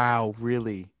 Wow,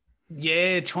 really?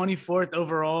 Yeah, 24th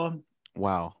overall.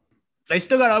 Wow. They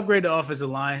still got to upgrade the offensive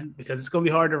line because it's going to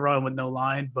be hard to run with no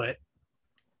line, but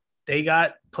they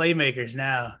got playmakers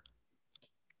now.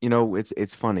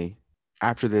 It's funny.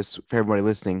 after this, for everybody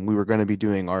listening, we were going to be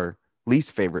doing our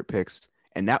least favorite picks,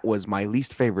 and that was my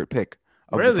least favorite pick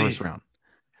of the first Really? round,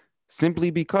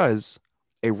 simply because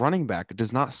a running back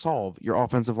does not solve your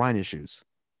offensive line issues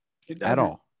It at doesn't.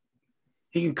 all.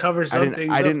 He can cover I some didn't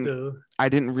things I up didn't though. I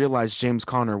didn't realize James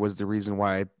Conner was the reason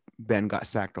why Ben got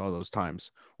sacked all those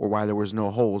times, or why there was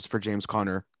no holes for James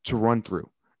Conner to run through.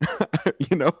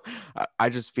 you know, I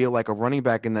just feel like a running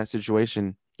back in that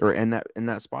situation or in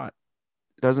that spot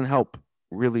doesn't help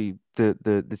really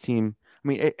the team. I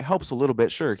mean, it helps a little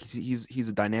bit, sure. He's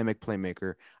a dynamic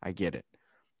playmaker. I get it.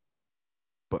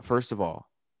 But first of all,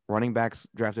 running backs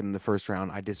drafted in the first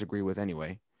round, I disagree with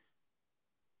anyway,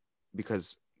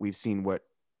 because we've seen what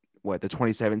the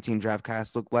 2017 draft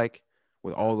class looked like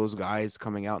with all those guys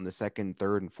coming out in the second,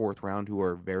 third, and fourth round who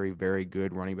are very, very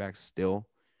good running backs still.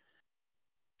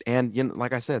 And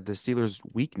like I said, the Steelers'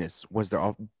 weakness was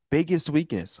their biggest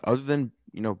weakness, other than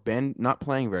Ben not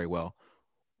playing very well,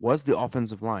 was the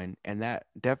offensive line, and that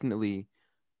definitely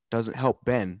doesn't help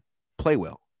Ben play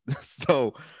well.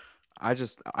 So I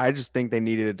just think they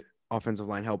needed offensive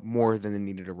line help more than they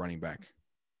needed a running back.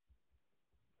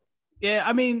 Yeah,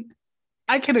 I mean,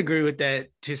 I can agree with that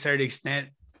to a certain extent,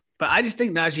 but I just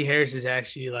think Najee Harris is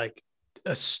actually like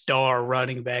a star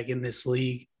running back in this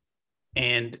league.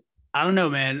 And I don't know,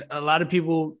 man. A lot of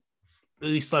people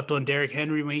really slept on Derrick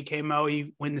Henry when he came out.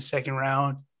 He went the second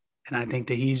round, and I think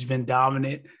that he's been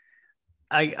dominant.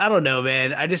 I don't know,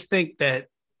 man. I just think that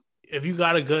if you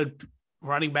got a good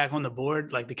running back on the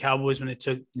board, like the Cowboys when it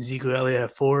took Ezekiel Elliott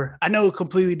at 4, I know a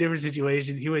completely different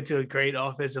situation. He went to a great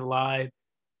offensive line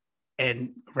and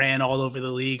ran all over the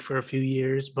league for a few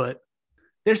years, but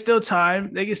there's still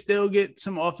time. They can still get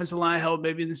some offensive line help,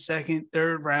 maybe in the second,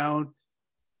 third round,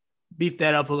 beef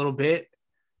that up a little bit.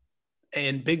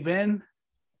 And Big Ben,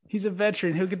 he's a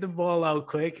veteran. He'll get the ball out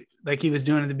quick, like he was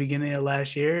doing at the beginning of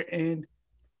last year. And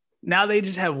now they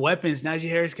just have weapons. Najee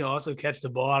Harris can also catch the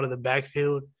ball out of the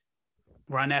backfield,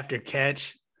 run after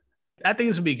catch. I think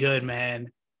this will be good,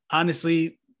 man.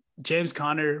 Honestly, James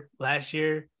Conner last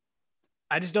year,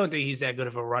 I just don't think he's that good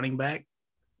of a running back,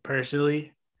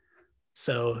 personally.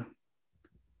 So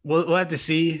we'll have to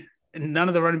see. None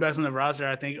of the running backs on the roster,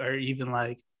 I think, are even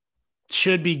like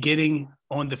should be getting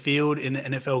on the field in the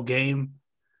NFL game.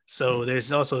 So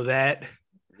there's also that.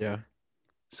 Yeah.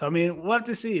 So I mean, we'll have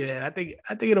to see, man. I think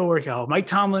it'll work out. Mike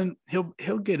Tomlin, he'll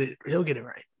get it. He'll get it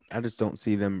right. I just don't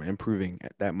see them improving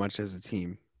that much as a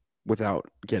team without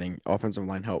getting offensive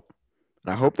line help.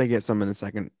 And I hope they get some in the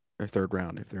second or third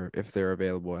round if they're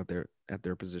available at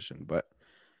their position. But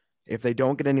if they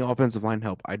don't get any offensive line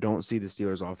help, I don't see the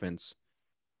Steelers offense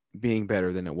being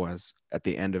better than it was at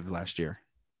the end of last year.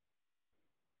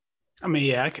 I mean,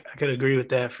 yeah, I could agree with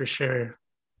that for sure.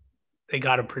 They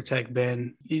got to protect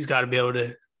Ben. He's got to be able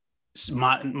to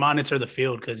monitor the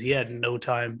field because he had no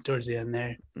time towards the end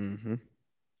there. Mm-hmm.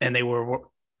 And they were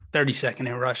 32nd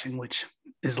in rushing, which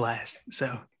is last.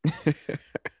 So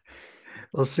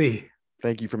we'll see.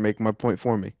 Thank you for making my point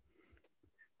for me.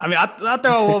 I mean, I'll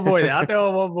throw one more there. I'll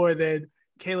throw one more then.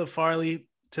 Caleb Farley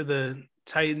to the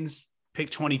Titans, pick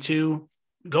 22.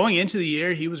 Going into the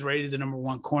year, he was rated the number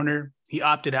 1 corner. He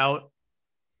opted out.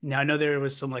 Now, I know there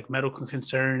was some like medical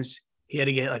concerns. He had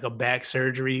to get like a back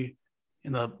surgery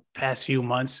in the past few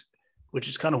months, which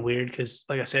is kind of weird because,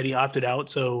 like I said, he opted out.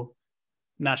 So,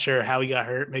 not sure how he got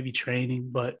hurt, maybe training,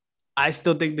 but I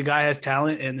still think the guy has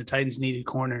talent and the Titans needed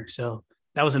corner. So,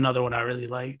 that was another one I really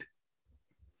liked.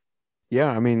 Yeah,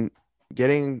 I mean,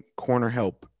 getting corner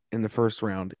help in the first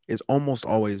round is almost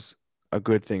always a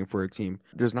good thing for a team.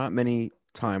 There's not many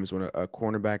times when a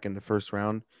cornerback in the first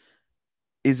round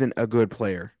isn't a good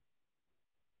player.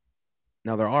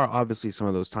 Now, there are obviously some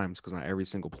of those times because not every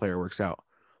single player works out.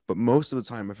 But most of the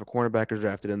time, if a cornerback is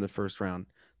drafted in the first round,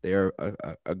 they are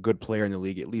a good player in the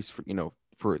league, at least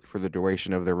for the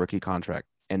duration of their rookie contract.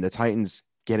 And the Titans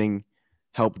getting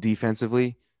help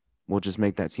defensively will just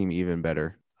make that team even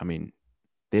better. I mean,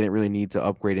 they didn't really need to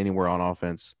upgrade anywhere on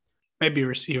offense. Maybe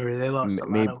receiver. They lost a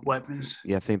lot Maybe, of weapons.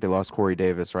 yeah, I think they lost Corey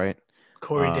Davis, right?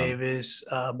 Corey Davis,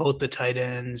 both the tight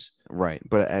ends. Right.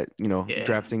 But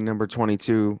drafting number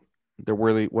 22, there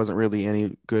really wasn't really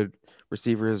any good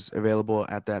receivers available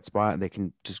at that spot. They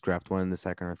can just draft one in the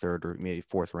second or third or maybe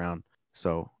fourth round.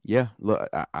 So, yeah, look,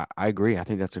 I agree. I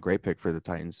think that's a great pick for the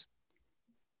Titans.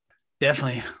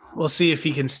 Definitely. We'll see if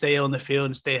he can stay on the field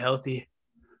and stay healthy.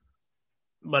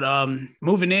 But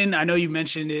moving in, I know you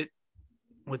mentioned it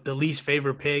with the least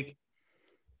favorite pick.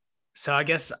 So I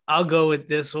guess I'll go with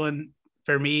this one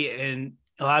for me. And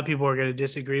a lot of people are going to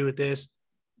disagree with this.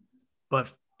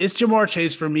 But it's Ja'Marr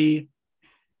Chase for me.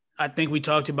 I think we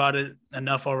talked about it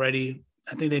enough already.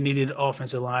 I think they needed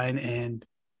offensive line, and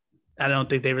I don't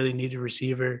think they really needed a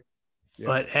receiver. Yeah.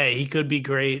 But hey, he could be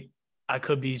great. I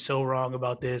could be so wrong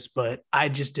about this, but I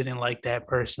just didn't like that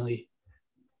personally.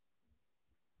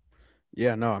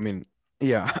 Yeah, no, I mean,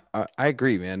 yeah, I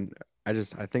agree, man. I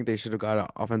think they should have got an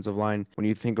offensive line. When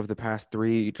you think of the past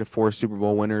 3 to 4 Super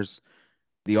Bowl winners,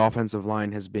 the offensive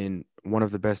line has been one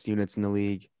of the best units in the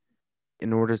league.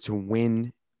 In order to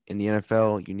win in the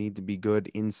NFL, you need to be good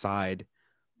inside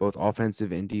both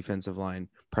offensive and defensive line,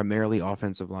 primarily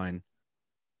offensive line.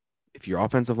 If your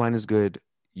offensive line is good,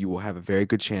 you will have a very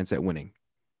good chance at winning.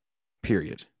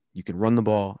 Period. You can run the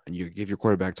ball and you give your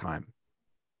quarterback time.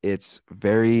 It's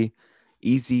very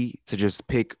easy to just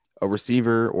pick a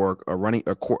receiver or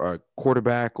a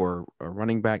quarterback or a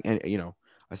running back, and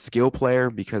a skill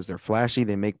player because they're flashy,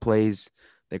 they make plays,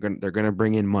 they're gonna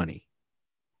bring in money.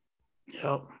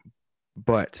 Yep.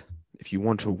 But if you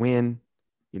want to win,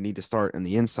 you need to start on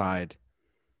the inside.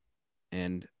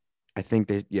 And I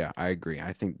think I agree.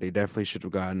 I think they definitely should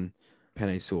have gotten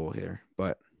Penei Sewell here.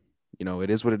 But it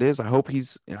is what it is. I hope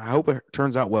it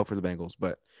turns out well for the Bengals,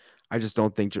 but I just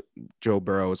don't think Joe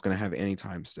Burrow is going to have any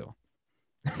time still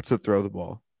to throw the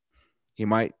ball. He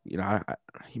might, he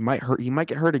might hurt. He might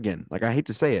get hurt again. Like, I hate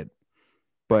to say it,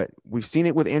 but we've seen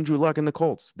it with Andrew Luck and the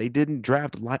Colts. They didn't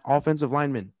draft offensive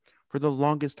linemen for the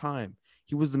longest time.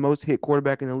 He was the most hit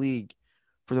quarterback in the league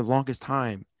for the longest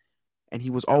time, and he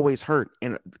was always hurt,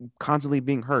 and constantly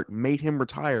being hurt made him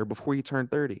retire before he turned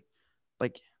 30.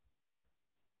 Like,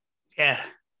 yeah,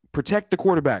 protect the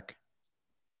quarterback.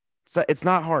 So it's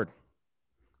not hard.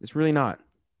 It's really not.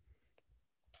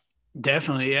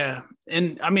 Definitely, yeah.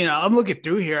 And I mean, I'm looking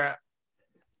through here.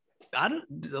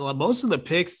 Most of the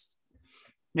picks,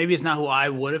 maybe it's not who I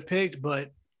would have picked,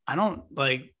 but I don't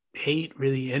hate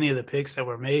really any of the picks that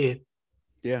were made.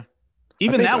 Yeah.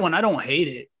 Even that one, I don't hate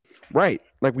it. Right.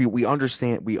 Like, we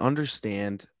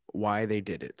understand why they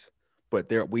did it. But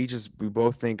we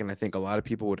both think, and I think a lot of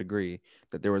people would agree,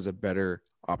 that there was a better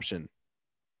option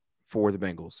for the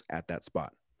Bengals at that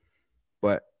spot.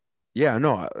 But yeah,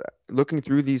 no, looking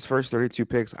through these first 32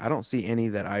 picks, I don't see any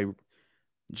that I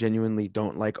genuinely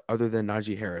don't like other than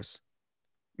Najee Harris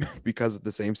because of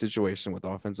the same situation with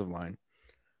offensive line.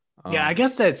 Yeah, I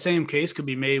guess that same case could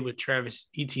be made with Travis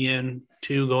Etienne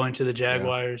too, going to the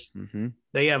Jaguars. Yeah. Mm-hmm.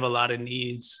 They have a lot of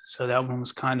needs, so that one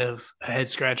was kind of a head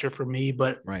scratcher for me.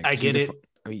 But right. I get it.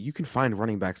 You can find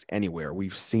running backs anywhere.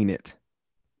 We've seen it.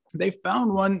 They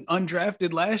found one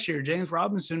undrafted last year. James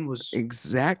Robinson was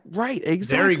exactly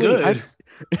very good.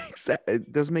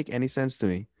 It doesn't make any sense to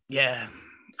me. Yeah,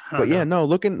 but yeah, no.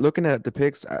 Looking at the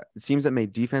picks, it seems that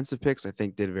made defensive picks, I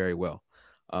think, did very well.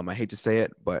 I hate to say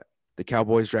it, but the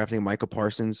Cowboys drafting Micah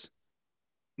Parsons.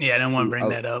 Yeah, I didn't want to bring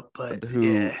that up, but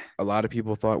who a lot of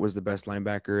people thought was the best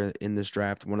linebacker in this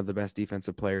draft, one of the best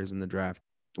defensive players in the draft.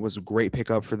 It was a great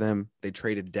pickup for them. They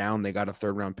traded down. They got a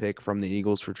 3rd-round pick from the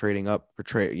Eagles for trading up,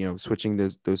 switching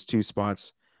those 2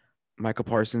 spots. Micah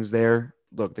Parsons there.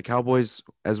 Look, the Cowboys,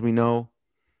 as we know,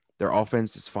 their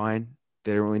offense is fine.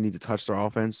 They don't really need to touch their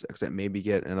offense, except maybe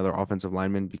get another offensive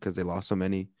lineman because they lost so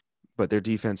many. But their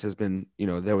defense has been,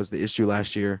 that was the issue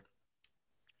last year.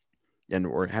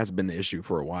 Or it has been the issue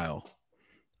for a while.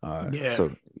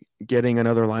 So getting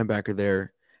another linebacker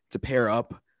there to pair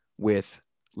up with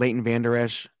Leighton Vander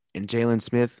Esch and Jalen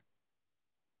Smith,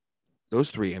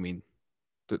 those 3, I mean,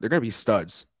 they're going to be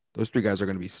studs. Those 3 guys are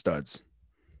going to be studs.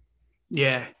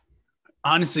 Yeah.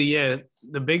 Honestly, yeah.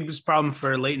 The biggest problem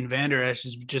for Leighton Vander Esch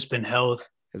has just been health.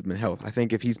 I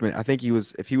think if he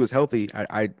was healthy,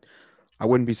 I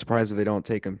wouldn't be surprised if they don't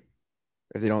take him.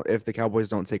 If the Cowboys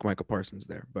don't take Micah Parsons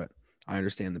there, but I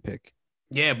understand the pick.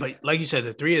 Yeah, but like you said,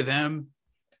 the 3 of them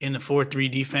in the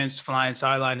 4-3 defense, flying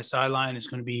sideline to sideline, is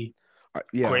going to be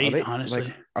great.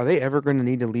 Honestly, are they ever going to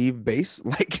need to leave base?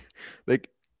 Like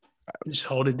just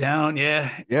hold it down.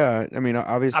 Yeah. Yeah. I mean,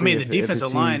 obviously, the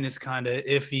defensive line is kind of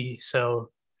iffy, so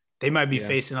they might be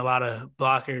facing a lot of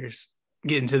blockers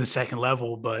getting to the second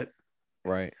level. But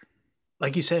right,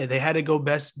 like you said, they had to go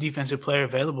best defensive player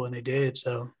available, and they did.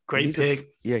 So great pick.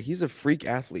 He's a freak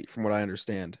athlete, from what I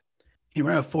understand. He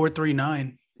ran a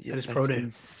 4.39 at his pro day.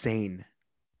 Insane.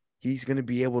 He's going to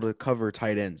be able to cover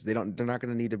tight ends. They're not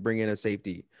going to need to bring in a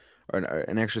safety or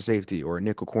an extra safety or a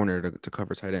nickel corner to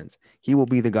cover tight ends. He will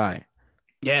be the guy.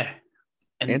 Yeah.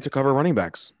 And to cover running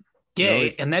backs. Yeah,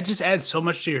 and that just adds so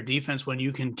much to your defense when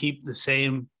you can keep the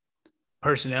same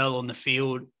personnel on the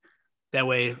field. That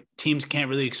way teams can't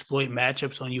really exploit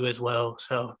matchups on you as well.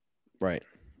 So right.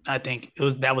 I think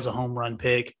that was a home run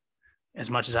pick, as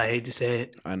much as I hate to say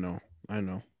it. I know. I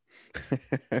know.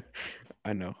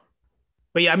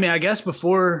 But yeah, I mean, I guess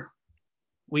before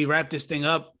we wrap this thing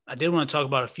up, I did want to talk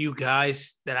about a few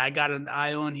guys that I got an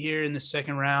eye on here in the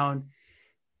second round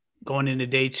going into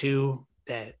day 2,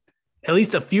 that at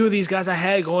least a few of these guys I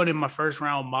had going in my first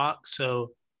round mock.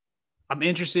 So I'm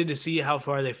interested to see how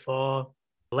far they fall.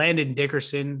 Landon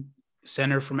Dickerson,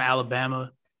 center from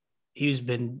Alabama. He's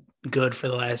been good for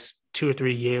the last 2 or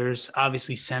 3 years.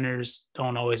 Obviously, centers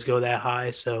don't always go that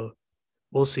high, so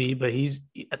we'll see. But I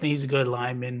think he's a good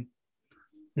lineman.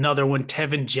 Another one,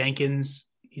 Tevin Jenkins.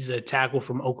 He's a tackle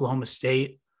from Oklahoma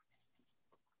State.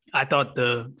 I thought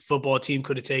the football team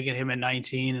could have taken him at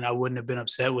 19, and I wouldn't have been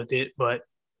upset with it. But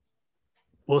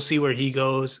we'll see where he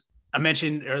goes. I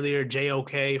mentioned earlier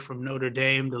JOK from Notre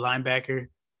Dame, the linebacker. A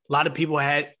lot of people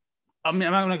had – I'm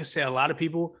not going to say a lot of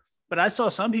people, but I saw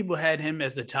some people had him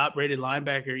as the top-rated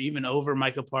linebacker, even over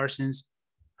Micah Parsons.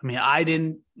 I mean, I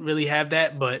didn't really have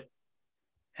that, but,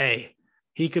 hey,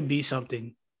 he could be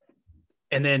something.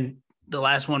 And then the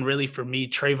last one really for me,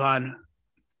 Trayvon –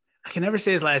 I can never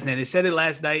say his last name. They said it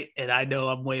last night, and I know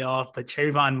I'm way off, but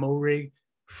Trayvon Moehrig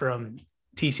from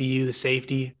TCU, the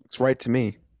safety. It's right to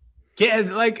me. Yeah,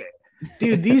 like,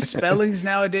 dude, these spellings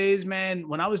nowadays, man,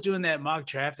 when I was doing that mock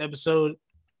draft episode,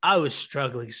 I was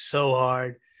struggling so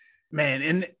hard, man.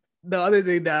 And the other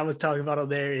thing that I was talking about on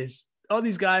there is all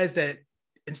these guys that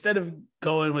instead of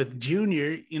going with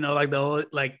junior, you know,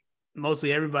 like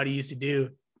mostly everybody used to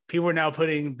do, people are now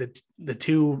putting the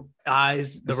 2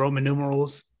 I's, the Roman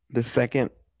numerals. The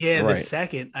second. Yeah, right. The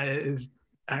second.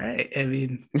 All right. I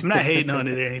mean, I'm not hating on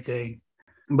it or anything.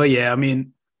 But, yeah, I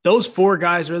mean, those 4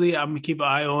 guys really I'm going to keep an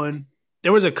eye on.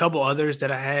 There was a couple others that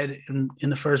I had in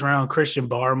the first round. Christian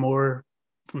Barmore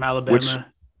from Alabama.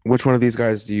 Which one of these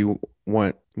guys do you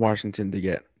want Washington to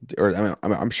get? Or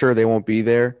I'm sure they won't be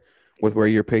there with where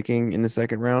you're picking in the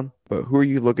second round. But who are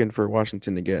you looking for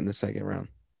Washington to get in the second round?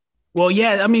 Well,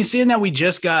 yeah, I mean, seeing that we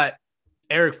just got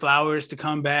Eric Flowers to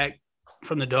come back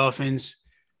from the Dolphins.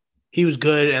 He was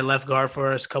good at left guard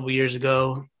for us a couple years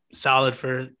ago, solid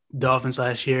for Dolphins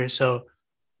last year. So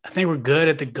I think we're good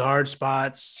at the guard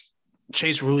spots.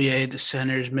 Chase Roulier at the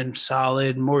center has been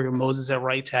solid. Morgan Moses at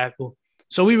right tackle.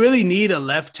 So we really need a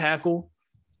left tackle.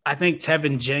 I think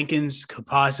Tevin Jenkins could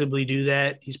possibly do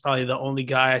that. He's probably the only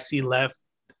guy I see left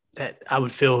that I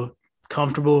would feel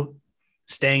comfortable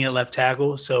staying at left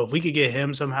tackle. So if we could get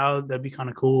him somehow, that'd be kind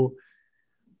of cool.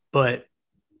 But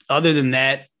other than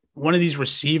that, one of these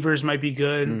receivers might be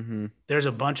good. Mm-hmm. There's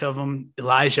a bunch of them.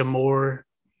 Elijah Moore,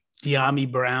 De'Ami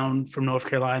Brown from North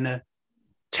Carolina,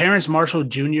 Terrence Marshall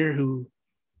Jr., who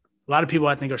a lot of people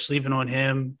I think are sleeping on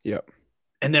him. Yep.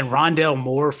 And then Rondale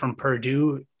Moore from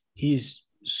Purdue. He's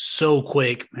so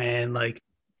quick, man. Like,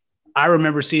 I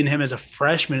remember seeing him as a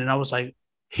freshman, and I was like,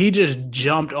 he just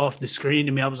jumped off the screen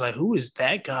to me. I was like, who is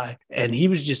that guy? And he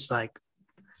was just like,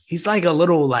 he's like a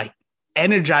little like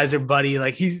Energizer buddy.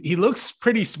 Like he looks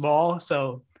pretty small,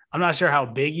 so I'm not sure how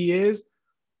big he is,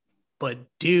 but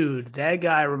dude, that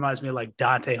guy reminds me of like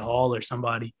Dante Hall or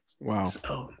somebody. Wow.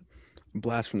 So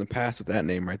blast from the past with that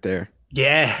name right there.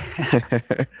 Yeah.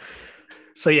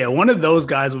 So yeah, one of those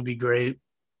guys would be great.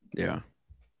 Yeah.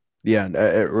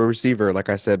 A receiver, like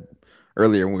I said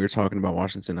earlier when we were talking about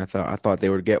Washington, I thought they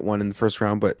would get one in the first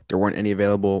round, but there weren't any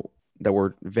available that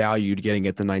were valued getting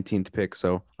at the 19th pick.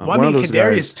 So well, I mean,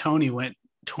 Kadarius Toney went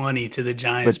 20 to the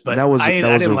Giants, but that was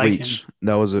a like reach. Him.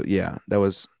 That was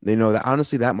that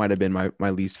honestly that might have been my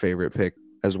least favorite pick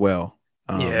as well.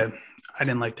 Yeah, I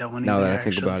didn't like that one now either, that I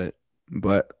think about it.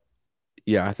 But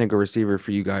yeah, I think a receiver for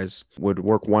you guys would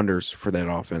work wonders for that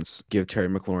offense. Give Terry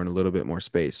McLaurin a little bit more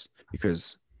space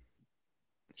because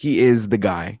he is the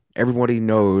guy. Everybody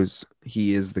knows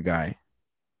he is the guy.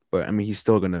 But I mean, he's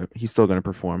still gonna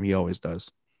perform. He always does,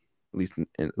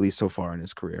 at least so far in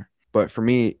his career. But for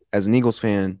me, as an Eagles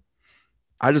fan,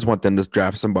 I just want them to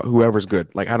draft somebody, whoever's good.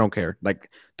 Like I don't care. Like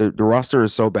the roster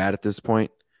is so bad at this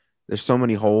point. There's so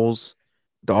many holes.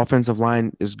 The offensive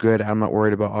line is good. I'm not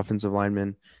worried about offensive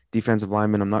linemen. Defensive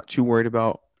linemen, I'm not too worried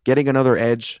about. Getting another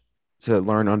edge to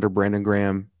learn under Brandon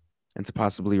Graham and to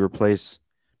possibly replace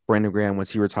Brandon Graham once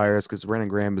he retires, because Brandon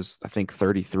Graham is, I think,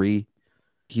 33.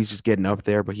 He's just getting up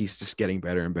there, but he's just getting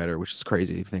better and better, which is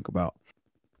crazy to think about.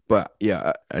 But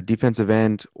yeah, a defensive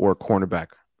end or a cornerback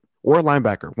or a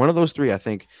linebacker, one of those three, I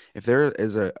think if there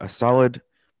is a solid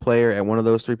player at one of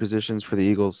those 3 positions for the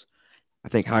Eagles, I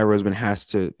think Howie Roseman has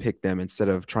to pick them instead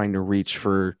of trying to reach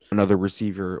for another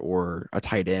receiver or a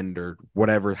tight end or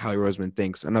whatever Howie Roseman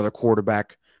thinks. Another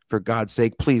quarterback, for God's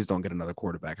sake, please don't get another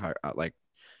quarterback. I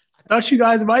thought you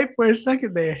guys might for a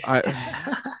second there.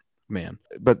 Man.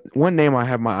 But one name I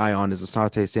have my eye on is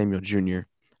Asante Samuel Jr.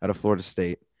 out of Florida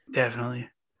State. Definitely.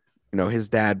 You know, his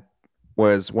dad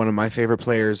was one of my favorite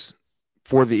players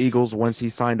for the Eagles once he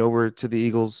signed over to the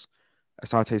Eagles.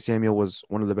 Asante Samuel was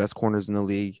one of the best corners in the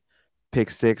league. Pick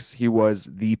six. He was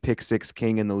the pick six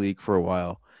king in the league for a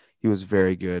while. He was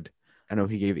very good. I know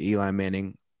he gave Eli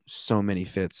Manning so many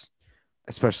fits,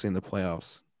 especially in the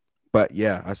playoffs. But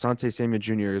yeah, Asante Samuel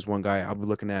Jr. is one guy I'll be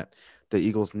looking at. The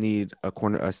Eagles need a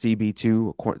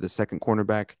CB2, the second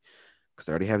cornerback, because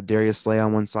they already have Darius Slay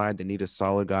on one side. They need a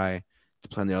solid guy to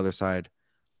play on the other side.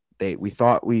 We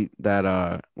thought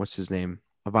what's his name?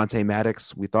 Avonte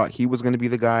Maddox. We thought he was going to be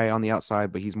the guy on the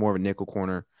outside, but he's more of a nickel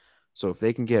corner. So if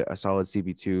they can get a solid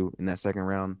CB2 in that second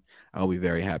round, I'll be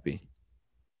very happy.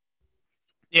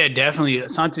 Yeah, definitely.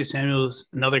 Asante Samuel's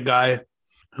another guy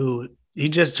who he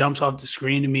just jumps off the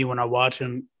screen to me when I watch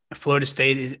him. At Florida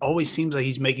State, it always seems like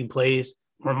he's making plays.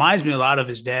 Reminds me a lot of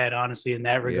his dad, honestly, in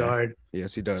that regard.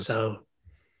 Yes, he does. So,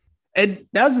 and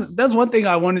that's one thing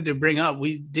I wanted to bring up.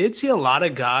 We did see a lot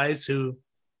of guys who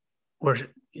were,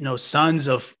 sons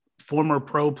of former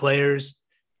pro players.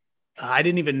 I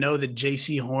didn't even know that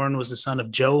J.C. Horn was the son of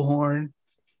Joe Horn.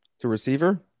 The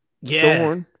receiver? Yeah. Joe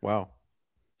Horn? Wow.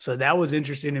 So that was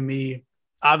interesting to me.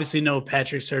 Obviously, know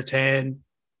Patrick Surtain.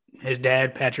 His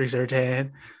dad, Patrick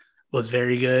Surtain, was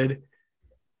very good.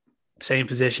 Same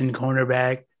position,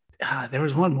 cornerback. There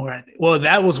was one more. Well,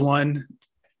 that was one.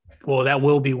 Well, that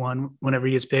will be one whenever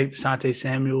he gets picked. Asante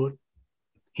Samuel.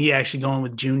 He actually going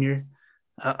with Junior.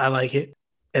 I like it.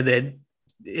 And then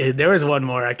there was one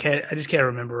more. I just can't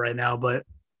remember right now. But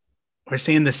we're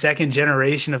seeing the second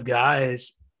generation of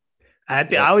guys. I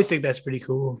always think that's pretty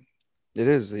cool. It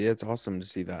is. Yeah, it's awesome to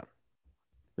see that.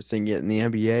 We're seeing it in the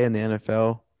NBA and the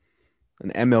NFL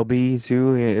and MLB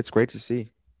too. It's great to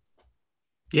see.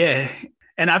 Yeah.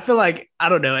 And I feel like, I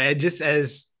don't know, it just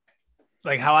as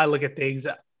like how I look at things,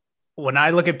 when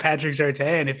I look at Patrick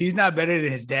Surtain, if he's not better than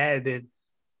his dad, then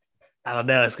I don't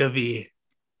know, it's gonna be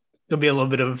a little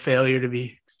bit of a failure to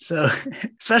me. So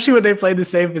especially when they play the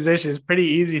same position, it's pretty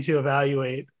easy to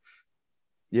evaluate.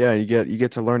 Yeah, you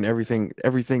get to learn everything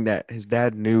that his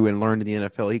dad knew and learned in the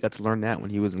NFL. He got to learn that when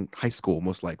he was in high school,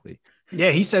 most likely.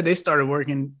 Yeah, he said they started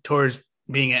working towards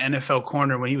being an NFL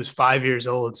corner when he was 5 years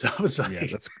old. So I was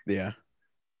like, yeah.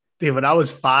 Dude, when I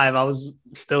was 5, I was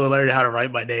still learning how to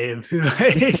write my name.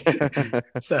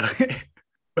 So,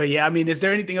 but yeah, I mean, is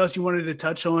there anything else you wanted to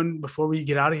touch on before we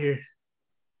get out of here?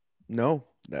 No,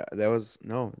 it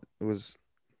was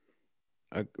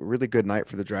a really good night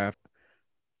for the draft.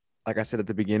 Like I said at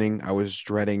the beginning, I was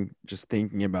dreading just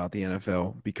thinking about the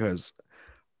NFL because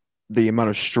the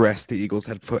amount of stress the Eagles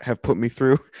have put me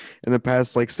through in the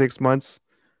past like 6 months.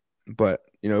 But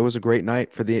it was a great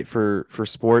night for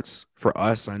sports for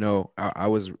us. I know I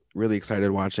was really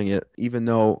excited watching it, even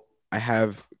though I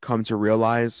have come to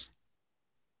realize,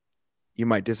 you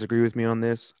might disagree with me on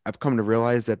this, I've come to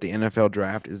realize that the NFL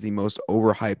draft is the most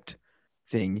overhyped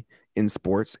thing in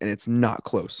sports, and it's not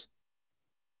close.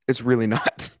 It's really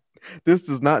not. This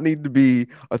does not need to be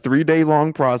a 3-day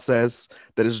long process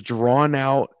that is drawn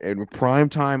out in prime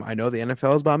time. I know the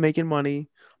NFL is about making money,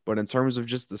 but in terms of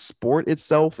just the sport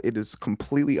itself, it is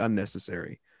completely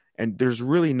unnecessary. And there's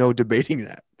really no debating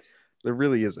that. There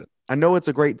really isn't. I know it's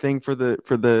a great thing for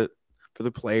the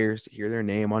players to hear their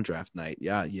name on draft night.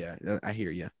 Yeah, I hear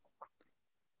you.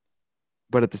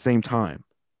 But at the same time,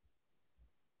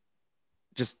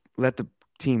 just let the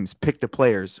teams pick the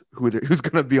players who's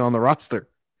going to be on the roster.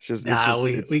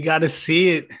 We got to see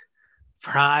it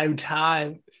prime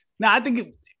time. No,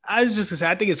 I was just gonna say,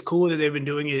 I think it's cool that they've been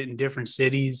doing it in different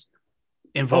cities,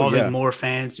 involving more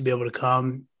fans to be able to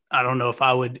come. I don't know if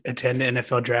I would attend the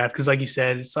NFL draft because, like you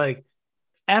said, it's like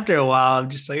after a while, I'm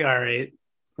just like, all right,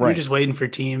 we're just waiting for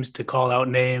teams to call out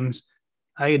names.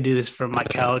 I can do this from my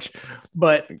couch,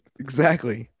 but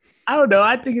exactly. I don't know.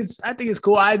 I think it's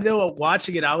cool. I know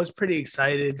watching it, I was pretty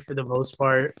excited for the most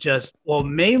part.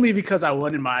 Mainly because I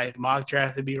wanted my mock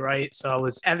draft to be right. So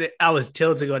I was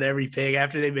tilted on every pick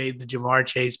after they made the Ja'Marr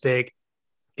Chase pick.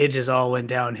 It just all went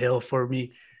downhill for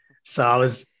me. So I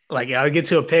was like, I would get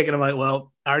to a pick and I'm like,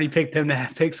 well, I already picked them to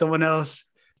pick someone else.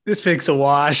 This pick's a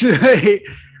wash.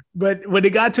 But when it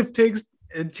got to picks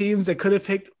and teams that could have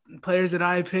picked players that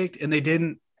I picked and they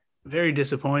didn't, very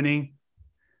disappointing.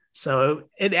 So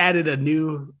it added a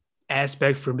new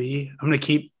aspect for me.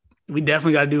 We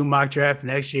definitely got to do a mock draft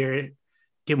next year,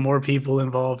 get more people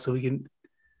involved so we can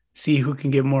see who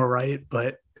can get more right.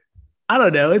 But I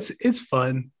don't know. It's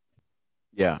fun.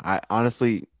 Yeah. I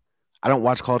honestly don't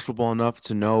watch college football enough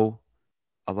to know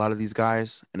a lot of these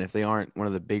guys. And if they aren't one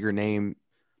of the bigger name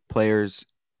players,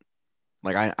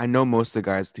 like I know most of the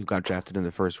guys who got drafted in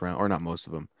the first round, or not most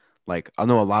of them. Like I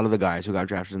know a lot of the guys who got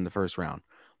drafted in the first round.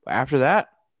 But after that,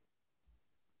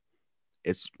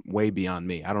 it's way beyond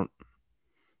me.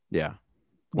 Yeah.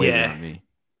 Way Yeah. beyond me.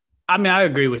 I mean, I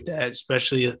agree with that,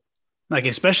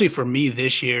 especially for me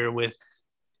this year with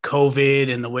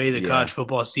COVID and the way the Yeah. college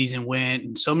football season went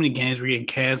and so many games were getting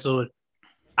canceled.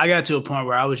 I got to a point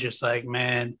where I was just like,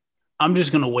 man, I'm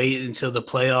just going to wait until the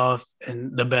playoff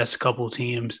and the best couple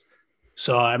teams.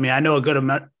 So, I mean, I know a good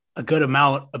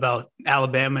amount about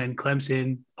Alabama and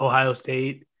Clemson, Ohio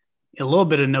State, a little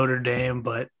bit of Notre Dame,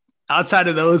 but outside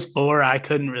of those four, I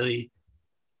couldn't really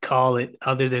call it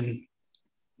other than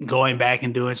going back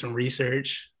and doing some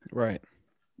research. Right.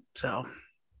 So,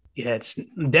 yeah, it's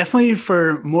definitely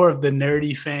for more of the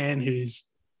nerdy fan who's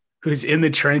in the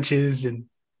trenches and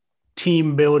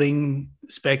team building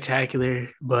spectacular.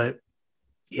 But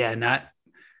yeah, not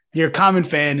your common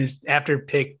fan is after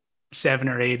pick 7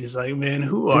 or 8 is like, man,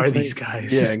 who are these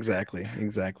guys? Yeah, exactly.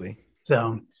 Exactly.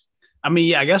 So, I mean,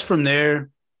 yeah, I guess from there,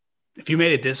 if you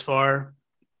made it this far,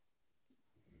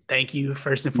 thank you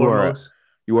first and foremost.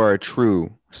 You are a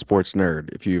true sports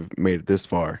nerd if you've made it this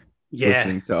far. Yeah,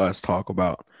 listening to us talk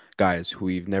about guys who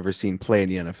we've never seen play in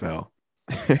the NFL.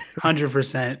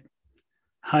 100%.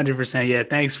 100%. Yeah,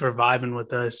 thanks for vibing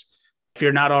with us. If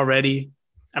you're not already,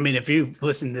 I mean, if you've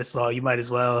listened this long, you might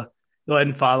as well go ahead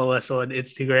and follow us on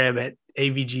Instagram at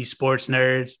AVG Sports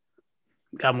Nerds.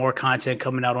 Got more content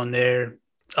coming out on there.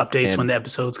 Updates when the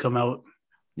episodes come out.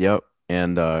 Yep.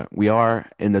 And we are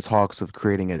in the talks of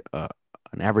creating an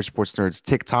Average Sports Nerds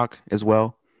TikTok as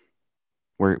well.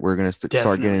 We're going to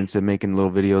start getting into making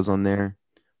little videos on there.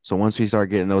 So once we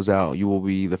start getting those out, you will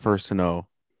be the first to know.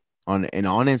 On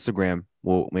Instagram,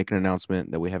 we'll make an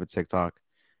announcement that we have a TikTok.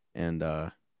 And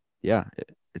yeah,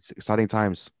 it's exciting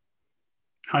times.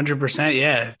 100%.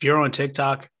 Yeah. If you're on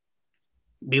TikTok,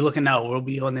 be looking out. We'll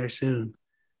be on there soon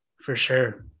for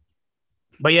sure.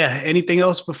 But yeah, anything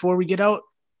else before we get out?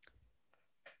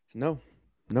 No.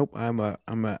 Nope.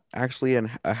 I'm actually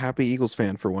a happy Eagles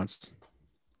fan for once.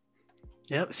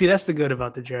 Yep. See, that's the good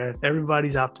about the draft.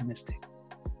 Everybody's optimistic.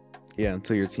 Yeah,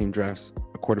 until your team drafts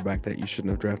a quarterback that you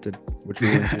shouldn't have drafted, which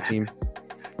ruins your team.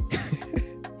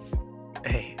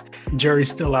 Hey, jury's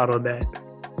still out on that.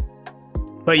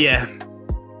 But yeah,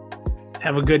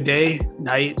 have a good day,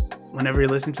 night, whenever you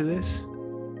listen to this,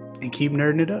 and keep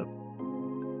nerding it up.